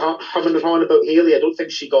kind of humming and hawing about Hayley. I don't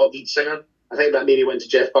think she got lead singer. I think that maybe went to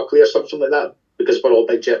Jeff Buckley or something like that, because we're all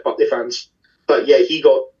big Jeff Buckley fans. But yeah, he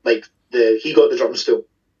got the drum stool,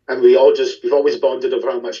 and we've always bonded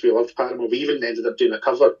over how much we loved Paramore. We even ended up doing a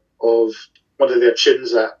cover of one of their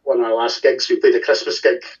tunes at one of our last gigs. We played a Christmas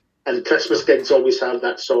gig, and Christmas gigs always have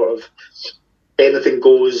that sort of anything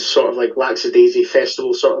goes, sort of like lackadaisy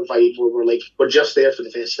festival sort of vibe, where we're just there for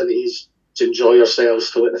the festivities, to enjoy ourselves,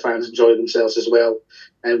 to let the fans enjoy themselves as well.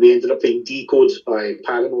 And we ended up playing Decode by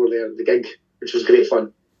Paramore there at the gig, which was great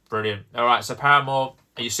fun. Brilliant. All right, so Paramore,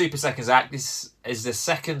 your Super Seconds act. This is the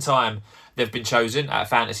second time they've been chosen at a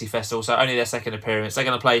Fantasy Festival, so only their second appearance. They're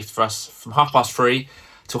going to play for us from 3:30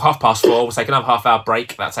 till 4:30. We'll take another half-hour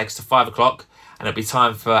break. That takes us to 5 o'clock, and it'll be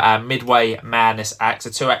time for our Midway Madness act. So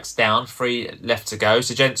 2 acts down, 3 left to go.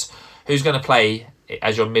 So, gents, who's going to play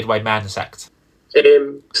as your Midway Madness act?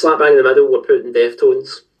 Slap bang in the middle, we're putting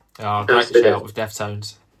Deftones. Oh, great shout with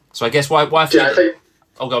Deftones. So I guess why I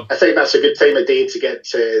think that's a good time of day to get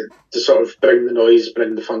to sort of bring the noise,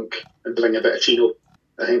 bring the funk, and bring a bit of Chino.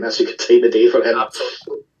 I think that's a good time of day for him.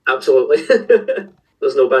 Absolutely.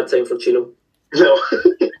 There's no bad time for Chino. No.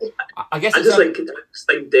 I just think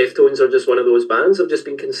Deftones are just one of those bands that have just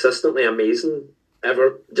been consistently amazing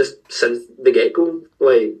ever, just since the get-go.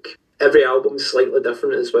 Every album's slightly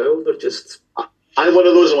different as well. They're just... I'm one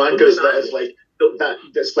of those wankers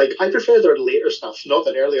that's I prefer their later stuff, not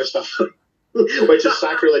their earlier stuff, which is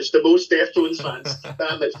sacrilege to most Deftones fans.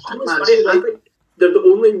 I think they're the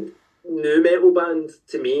only nu metal band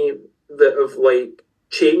to me that have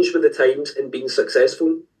changed with the times and been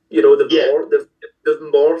successful. You know, they've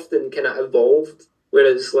morphed and kind of evolved.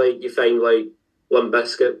 Whereas you find Limp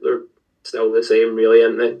Bizkit, they're still the same, really,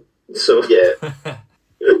 aren't they? So yeah.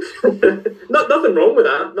 Nothing wrong with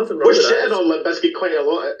that. We're shitting on Limp Bizkit quite a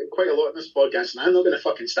lot in this podcast, and I'm not going to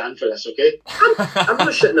fucking stand for this, okay? I'm not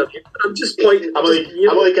shitting on you. I'm just pointing. I'm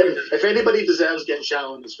only kidding. If anybody deserves getting shot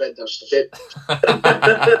on, it's Red Dust, okay?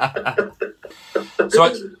 So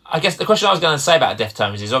I guess the question I was going to say about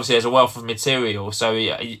Deftones is obviously there's a wealth of material. So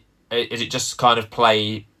is it just kind of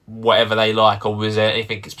play whatever they like, or was there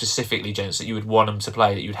anything specifically, gents, that you would want them to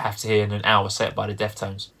play that you would have to hear in an hour set by the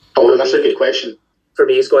Deftones? Oh, that's a good question. For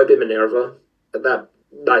me, it's got to be Minerva.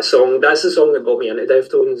 That song, that's the song that got me into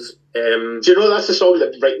Deftones. Do you know that's the song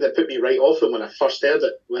that put me right off them when I first heard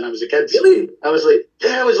it when I was a kid? Really? I was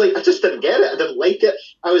like, I just didn't get it. I didn't like it.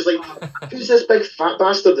 I was like, who's this big fat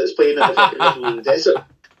bastard that's playing in the fucking middle of the desert?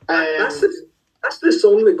 That's the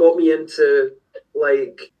song that got me into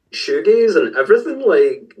shoegaze and everything.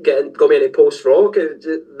 Got me into post rock.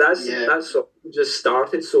 That song just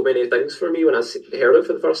started so many things for me when I heard it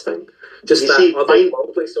for the first time. Just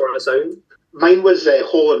lovely sort of sound. Mine was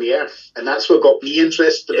Hole in the Earth, and that's what got me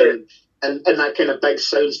interested in that kind of big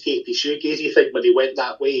soundscapey shoegazy thing when they went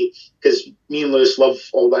that way, because me and Lewis love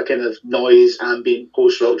all that kind of noise, ambient,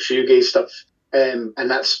 post-rock, shoegaze stuff. And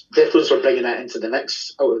that's Deftones were bringing that into the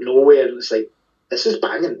mix out of nowhere, and it's this is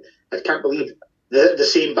banging. I can't believe the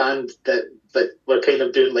same band that were kind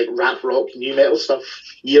of doing rap rock, new metal stuff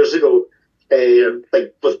years ago,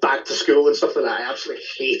 with Back to School and stuff like that. I absolutely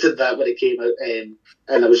hated that when it came out,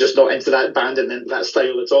 and I was just not into that band and into that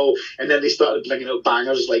style at all. And then they started bringing out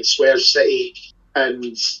bangers like Swerve City, and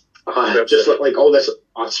just all this.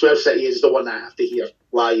 Swerve City is the one I have to hear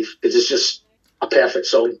live because it's just a perfect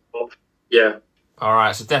song. Yeah. All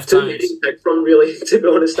right, so Deftones. Too many to pick from, really, to be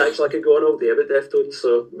honest. Actually, I could go on all day about Deftones,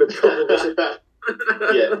 so we probably should.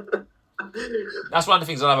 Yeah. That's one of the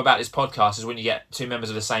things I love about this podcast is when you get two members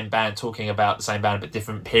of the same band talking about the same band but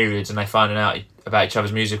different periods, and they finding out about each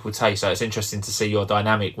other's musical taste. So it's interesting to see your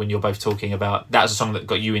dynamic when you're both talking about that was a song that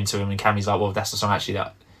got you into him, and Cammy's like, well, that's the song actually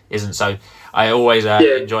that isn't. So I always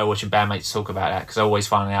enjoy watching bandmates talk about that, because I always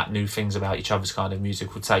finding out new things about each other's kind of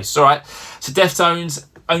musical tastes. All right, so Deftones,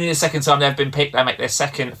 only the second time they've been picked. They make their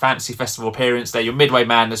second Fantasy Festival appearance. They're your midway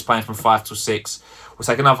madness, playing from 5 till 6. We'll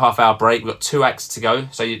take another half-hour break. We've got 2 acts to go.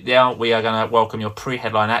 So now we are going to welcome your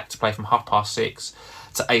pre-headline act to play from 6:30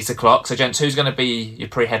 to 8 o'clock. So, gents, who's going to be your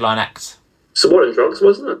pre-headline act? So War on Drugs,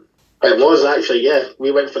 wasn't it? It was actually, yeah.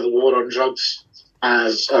 We went for the War on Drugs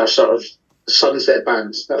as our sort of sunset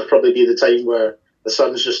band. That would probably be the time where the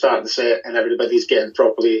sun's just starting to set and everybody's getting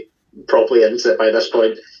properly into it by this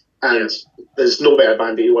point. And there's no better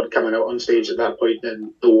band that you want coming out on stage at that point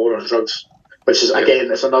than the War on Drugs, which is,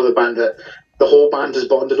 again, it's another band that the whole band is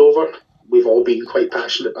bonded over. We've all been quite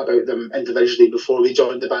passionate about them individually before we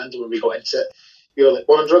joined the band, and when we got into it, we were like,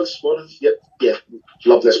 War on Drugs? Yeah,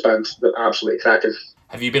 love this band. They're absolutely cracking.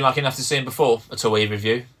 Have you been lucky enough to see them before at all, either of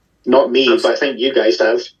you? Not me, but I think you guys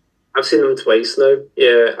have. I've seen them twice now.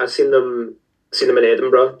 Yeah, I've seen them in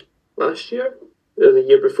Edinburgh last year, or the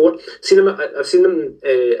year before. I've seen them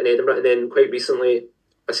in Edinburgh, and then quite recently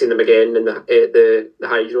I've seen them again in the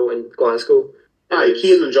Hydro in Glasgow.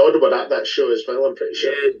 Cian and Jordan were at that show as well, I'm pretty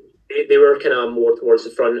sure. Yeah, they were kind of more towards the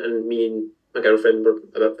front, and me and my girlfriend were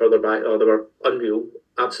a bit further back. Oh, they were unreal.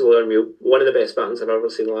 Absolutely unreal. One of the best bands I've ever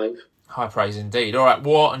seen live. High praise indeed. All right,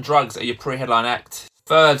 War on Drugs are your pre-headline act.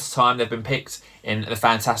 Third time they've been picked in the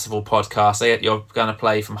Fantastival podcast. You're going to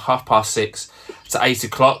play from 6:30 to 8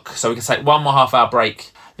 o'clock. So we can take one more half-hour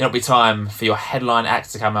break. Then it'll be time for your headline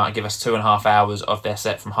act to come out and give us 2.5 hours of their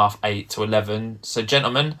set from 8:30 to 11. So,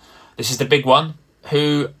 gentlemen, this is the big one.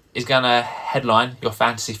 Who is going to headline your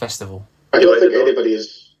fantasy festival? I don't think anybody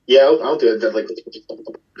is. Yeah, I'll do it. Like,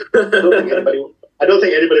 I don't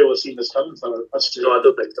think anybody will have seen this coming for us. No, I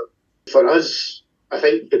don't think so. For us, I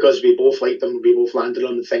think because we both liked them, we both landed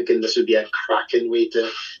on thinking this would be a cracking way to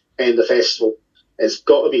end the festival. It's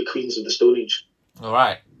got to be Queens of the Stone Age. All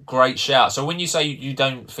right, great shout. So when you say you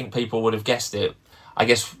don't think people would have guessed it, I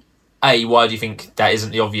guess, A, why do you think that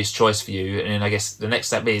isn't the obvious choice for you? And I guess the next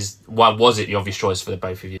step is, why was it the obvious choice for the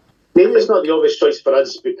both of you? Maybe it's not the obvious choice for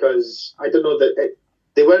us because I don't know that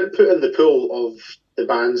they weren't put in the pool of the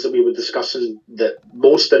bands that we were discussing that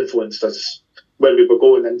most influenced us. When we were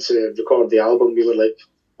going in to record the album, we were like,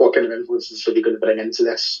 what kind of influences are we going to bring into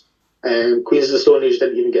this? Queens of the Stone Age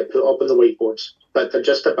didn't even get put up on the whiteboards, but they're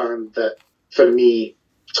just a band that, for me,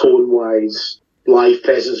 tone-wise, live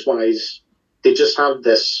presence-wise, they just have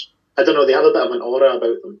this, I don't know, they have a bit of an aura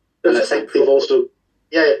about them. And I think they've also,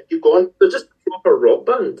 keep going. They're just a proper rock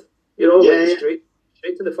band, like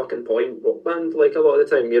straight to the fucking point rock band, like a lot of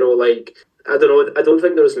the time, like, I don't know, I don't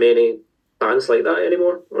think there's many bands like that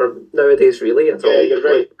anymore, or nowadays really at all. Yeah, you're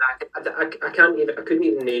right. Like, I couldn't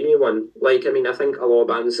even name you one. Like, I mean, I think a lot of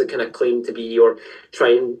bands that kind of claim to be or try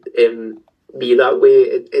and be that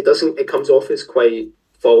way, it comes off as quite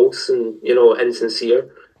false and, insincere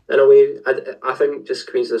in a way. I think just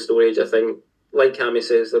Queens of the Stone Age, I think, like Cammy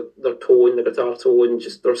says, their tone, the guitar tone,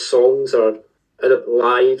 just their songs are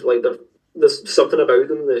live, like there's something about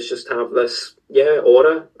them that's just have this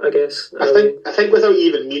aura, I guess. I think without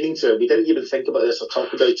even meaning to, we didn't even think about this or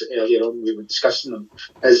talk about it earlier on when we were discussing them,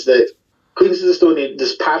 is that Queens of the Stone Age,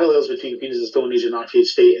 there's parallels between Queens of the Stone Age and Arcade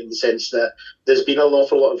State in the sense that there's been an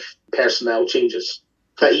awful lot of personnel changes.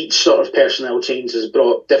 But each sort of personnel change has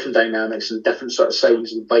brought different dynamics and different sort of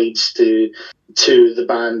sounds and vibes to the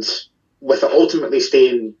band, with it ultimately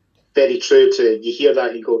staying very true to, you hear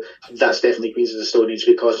that and you go, that's definitely Queens of the Stone Age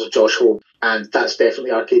because of Josh Hope, and that's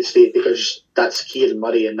definitely Arcade State because that's Kieran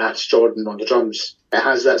Murray and that's Jordan on the drums. It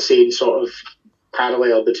has that same sort of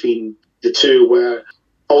parallel between the two, where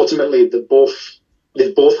ultimately they've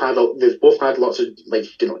both had lots of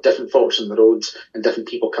different forks in the roads and different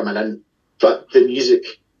people coming in, but the music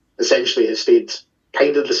essentially has stayed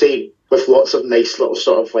kind of the same, with lots of nice little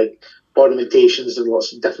sort of like ornamentations and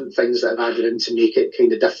lots of different things that have added in to make it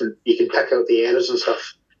kind of different. You can pick out the errors and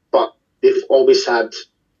stuff, but they've always had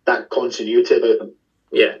that continuity about them.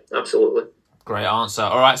 Yeah, absolutely. Great answer.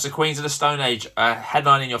 All right, so Queens of the Stone Age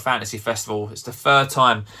headlining your fantasy festival. It's the third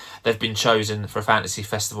time they've been chosen for a fantasy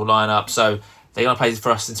festival lineup. So they're going to play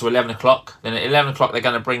for us until 11 o'clock. Then at 11 o'clock, they're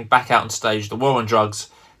going to bring back out on stage the War on Drugs,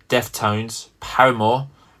 Deftones, Paramore,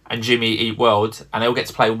 and Jimmy Eat World, and they'll get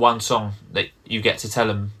to play one song that you get to tell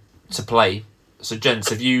them to play. So, gents,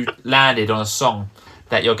 have you landed on a song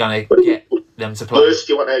that you're going to get them to play? Lewis,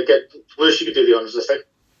 do you want to get... Lewis, you could do the honours this thing.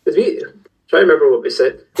 Did we... Try to remember what we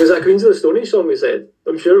said. Was that Queens of the Stone Age song we said?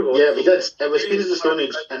 I'm sure it was. Yeah, we did. It was Queens of the Stone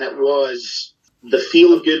Age, and it was the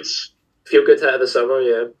Feel Good. Feel Good Hit of the Summer,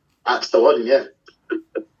 yeah. That's the one, yeah.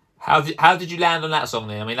 How did you land on that song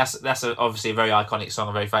then? I mean, that's obviously a very iconic song,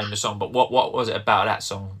 a very famous song. But what was it about that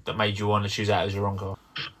song that made you want to choose that as your encore?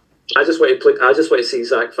 I just want to see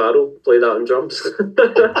Zach Farrell play that on drums.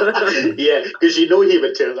 Yeah, because he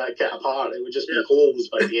would tear that kit apart. It would just be holes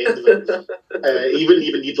by the end of it. He wouldn't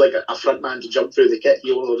even need like a front man to jump through the kit.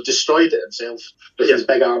 He would have destroyed it himself with his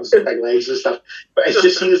big arms and big legs and stuff. But it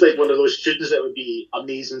just seems like one of those tunes that would be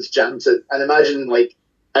amazing to jam to. And imagine like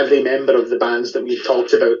every member of the bands that we've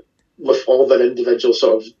talked about with all their individual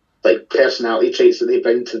sort of like personality traits that they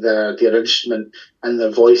bring to their instrument and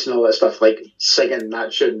their voice and all that stuff, like singing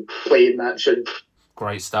that tune, playing that tune.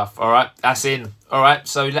 Great stuff. All right, that's in. All right,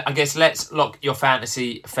 so I guess let's lock your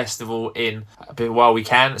fantasy festival in a bit while we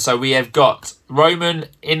can. So we have got Roman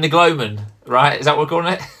in the Gloman, right? Is that what we're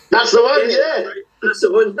calling it? That's the one, yeah. That's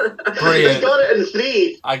the one. Brilliant. You got it in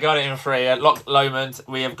 3. I got it in 3. Lock Lomond.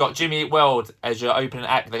 We have got Jimmy Eat World as your opening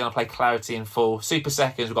act. They're going to play Clarity in full. Super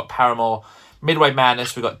Seconds, we've got Paramore. Midway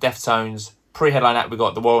Madness, we've got Deftones. Pre-headline act, we've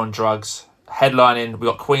got The War on Drugs. Headlining, we've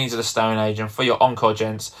got Queens of the Stone Age. And for your encore,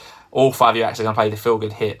 gents, all 5 of you acts are going to play the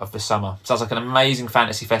feel-good hit of the summer. Sounds like an amazing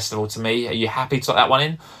fantasy festival to me. Are you happy to put that one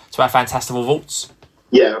in to our Fantastival vaults?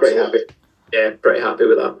 Yeah, pretty happy. Yeah, pretty happy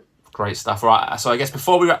with that. Great stuff. Right, so I guess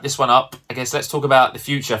before we wrap this one up, I guess let's talk about the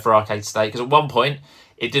future for Arcade State, because at one point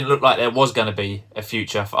it didn't look like there was going to be a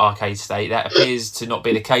future for Arcade State. That appears to not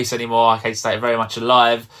be the case anymore. Arcade State are very much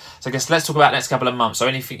alive. So I guess let's talk about the next couple of months. So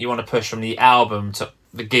anything you want to push from the album to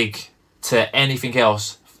the gig to anything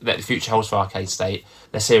else that the future holds for Arcade State.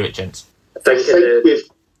 Let's hear it, gents. I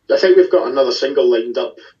think we've got another single lined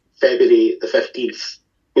up February the 15th.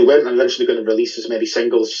 We weren't originally going to release as many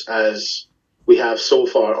singles as we have so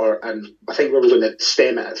far, and I think we were going to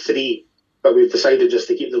stem it at 3, but we've decided just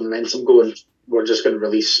to keep the momentum going. We're just going to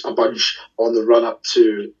release a bunch on the run up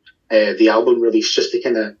to the album release, just to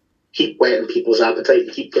kind of keep whetting people's appetite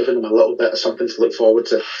and keep giving them a little bit of something to look forward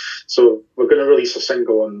to. So we're going to release a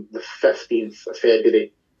single on the 15th of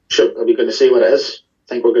February. Sure, are we going to say what it is? I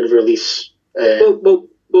think we're going to release...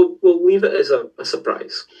 We'll leave it as a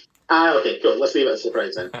surprise. Okay, cool. Let's leave it as a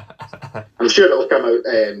surprise then. I'm sure it'll come out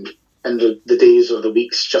in the days or the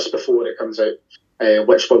weeks just before it comes out,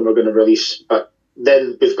 which one we're going to release. But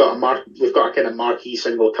then we've got a kind of marquee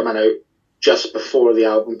single coming out just before the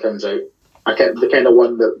album comes out. The kind of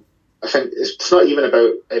one that I think it's not even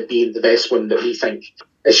about it being the best one that we think.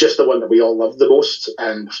 It's just the one that we all love the most,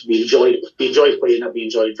 and we enjoyed playing it. We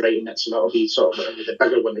enjoyed writing it, so that'll be sort of the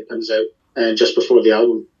bigger one that comes out just before the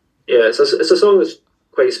album. Yeah, it's a song that's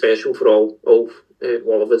quite special for all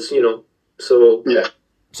of us, you know. So yeah.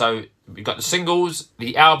 So we've got the singles.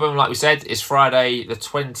 The album, like we said, is Friday the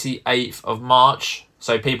 28th of March.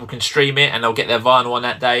 So people can stream it and they'll get their vinyl on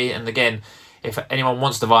that day. And again, if anyone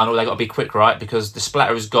wants the vinyl, they've got to be quick, right? Because the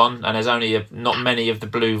splatter is gone and there's only not many of the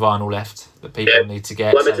blue vinyl left that people need to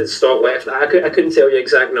get. Limited stock left. I couldn't tell you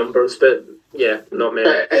exact numbers, but yeah, not many.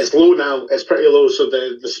 It's low now. It's pretty low. So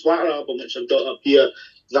the splatter album, which I've got up here,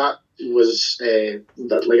 that was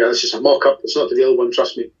that's just a mock-up. It's not the real one,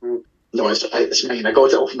 trust me. No, it's mine. I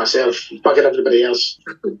got it off myself, bugging everybody else.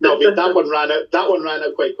 No, that one ran out. That one ran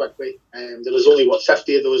out quite quickly. There was only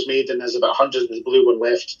 50 of those made, and there's about 100 of the blue one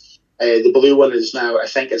left. The blue one is now, I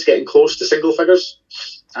think, it's getting close to single figures.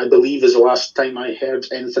 I believe is the last time I heard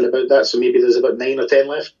anything about that. So maybe there's about 9 or 10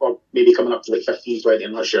 left, or maybe coming up to like 15, 20.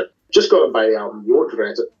 I'm not sure. Just go and buy the album. You won't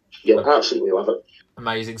regret it. You'll absolutely love it.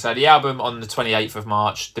 Amazing. So the album on the 28th of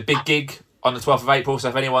March, the big gig on the 12th of April. So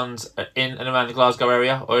if anyone's in and around the Glasgow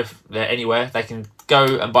area, or if they're anywhere, they can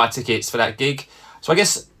go and buy tickets for that gig. So I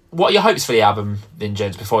guess, what are your hopes for the album then,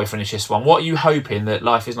 gents, before we finish this one? What are you hoping that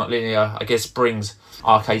Life Is Not Linear, I guess, brings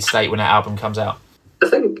Arcade State when that album comes out? I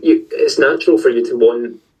think it's natural for you to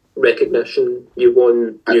want recognition. You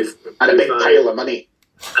want youth. And a big pile of money.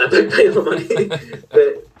 And a big pile of money.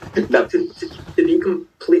 But to be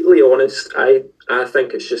completely honest, I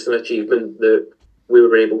think it's just an achievement that we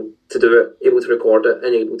were able to do it, able to record it,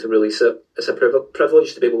 and able to release it. It's a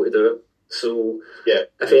privilege to be able to do it. So yeah,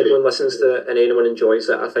 if anyone listens to it and anyone enjoys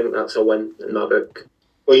it, I think that's a win in my book.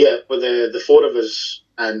 Well, yeah, with the 4 of us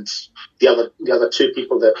and the other 2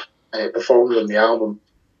 people that performed on the album,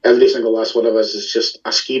 every single last one of us is just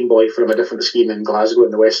a scheme boy from a different scheme in Glasgow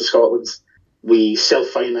in the west of Scotland. We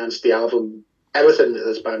self-financed the album, everything that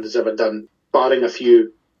this band has ever done, barring a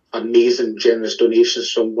few amazing generous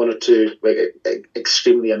donations from 1 or 2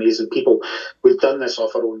 extremely amazing people. We've done this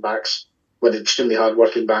off our own backs with an extremely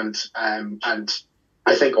hard-working band, and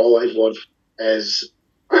I think all I want is,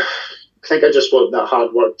 I think I just want that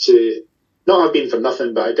hard work to not have been for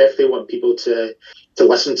nothing, but I definitely want people to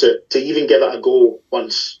listen to it, to even give it a go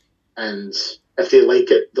once. And if they like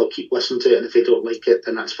it, they'll keep listening to it. And if they don't like it,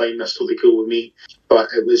 then that's fine. That's totally cool with me. But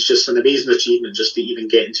it was just an amazing achievement just to even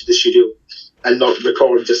get into the studio and not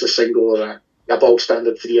record just a single or a bog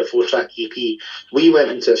standard 3 or 4 track EP. We went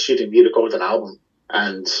into a studio and we recorded an album.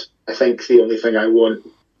 And I think the only thing I want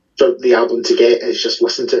for the album to get is just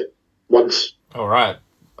listen to it once. All right.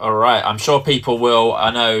 I'm sure people will. I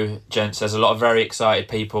know, gents, there's a lot of very excited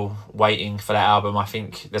people waiting for that album. I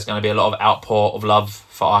think there's going to be a lot of outpour of love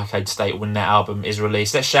for Arcade State when that album is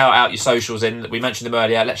released. Let's shout out your socials in. We mentioned them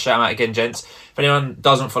earlier. Let's shout them out again, gents. If anyone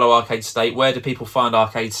doesn't follow Arcade State, where do people find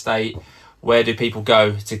Arcade State? Where do people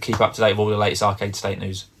go to keep up to date with all the latest Arcade State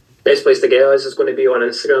news? Best place to get us is going to be on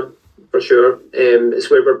Instagram, for sure. It's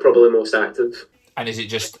where we're probably most active. And is it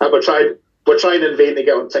just... We're trying in vain to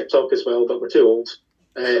get on TikTok as well, but we're too old.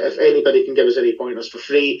 If anybody can give us any pointers for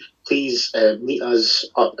free, please meet us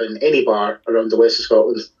up in any bar around the west of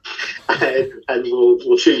Scotland, and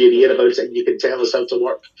we'll chew your ear about it, and you can tell us how to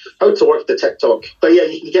work the TikTok. But yeah,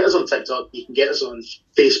 you can get us on TikTok, you can get us on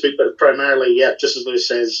Facebook, but primarily, yeah, just as Lewis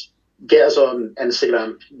says, get us on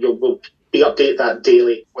Instagram. We'll be update that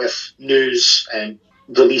daily with news and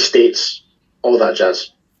release dates, all that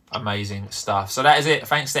jazz. Amazing stuff. So that is it.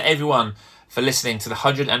 Thanks to everyone for listening to the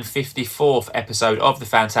 154th episode of the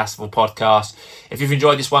Fantastival podcast. If you've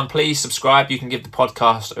enjoyed this one, please subscribe. You can give the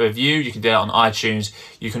podcast a review. You can do it on iTunes.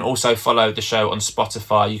 You can also follow the show on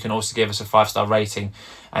Spotify. You can also give us a 5-star rating.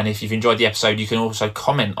 And if you've enjoyed the episode, you can also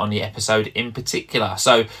comment on the episode in particular.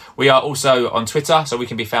 So we are also on Twitter, so we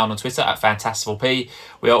can be found on Twitter at FantastivalP.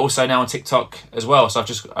 We are also now on TikTok as well. So I've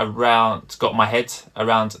just got my head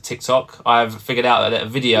around TikTok. I've figured out that a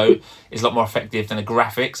video is a lot more effective than a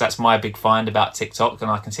graphics. That's my big find about TikTok, and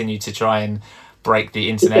I continue to try and break the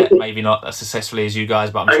internet. Maybe not as successfully as you guys,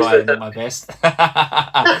 but I'm trying my best. But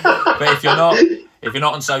if you're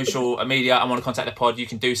not on social media and want to contact the pod, you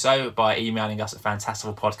can do so by emailing us at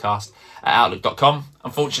fantastivalpodcast@outlook.com.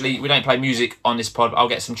 Unfortunately, we don't play music on this pod, but I'll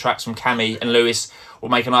get some tracks from Cammy and Lewis. We'll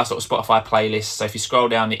make a nice little Spotify playlist. So if you scroll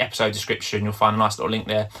down the episode description, you'll find a nice little link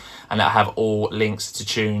there, and that'll have all links to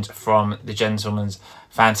tunes from the Gentleman's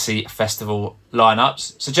Fantasy Festival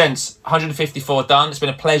lineups. So gents, 154 done. It's been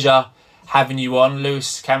a pleasure having you on,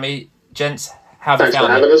 Lewis, Cammy. Gents, how have you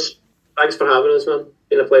found it? Thanks for having us, man.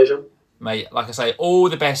 Been a pleasure. Mate, like I say, all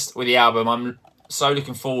the best with the album. I'm so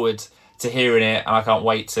looking forward to hearing it, and I can't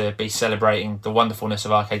wait to be celebrating the wonderfulness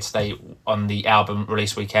of Arcade State on the album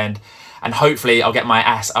release weekend. And hopefully I'll get my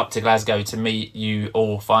ass up to Glasgow to meet you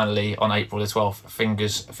all finally on April the 12th.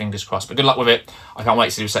 Fingers crossed. But good luck with it. I can't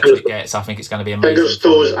wait to do reception it gets. I think it's going to be amazing. Fingers,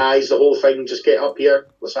 toes, eyes, the whole thing. Just get up here.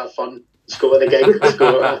 Let's have fun. Let's go to the gig. Let's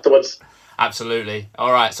go afterwards. Absolutely.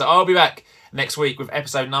 All right, so I'll be back next week with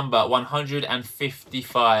episode number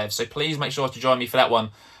 155. So please make sure to join me for that one.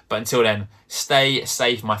 But until then, stay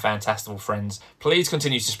safe, my Fantastival friends. Please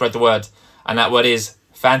continue to spread the word. And that word is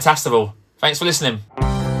Fantastival. Thanks for listening.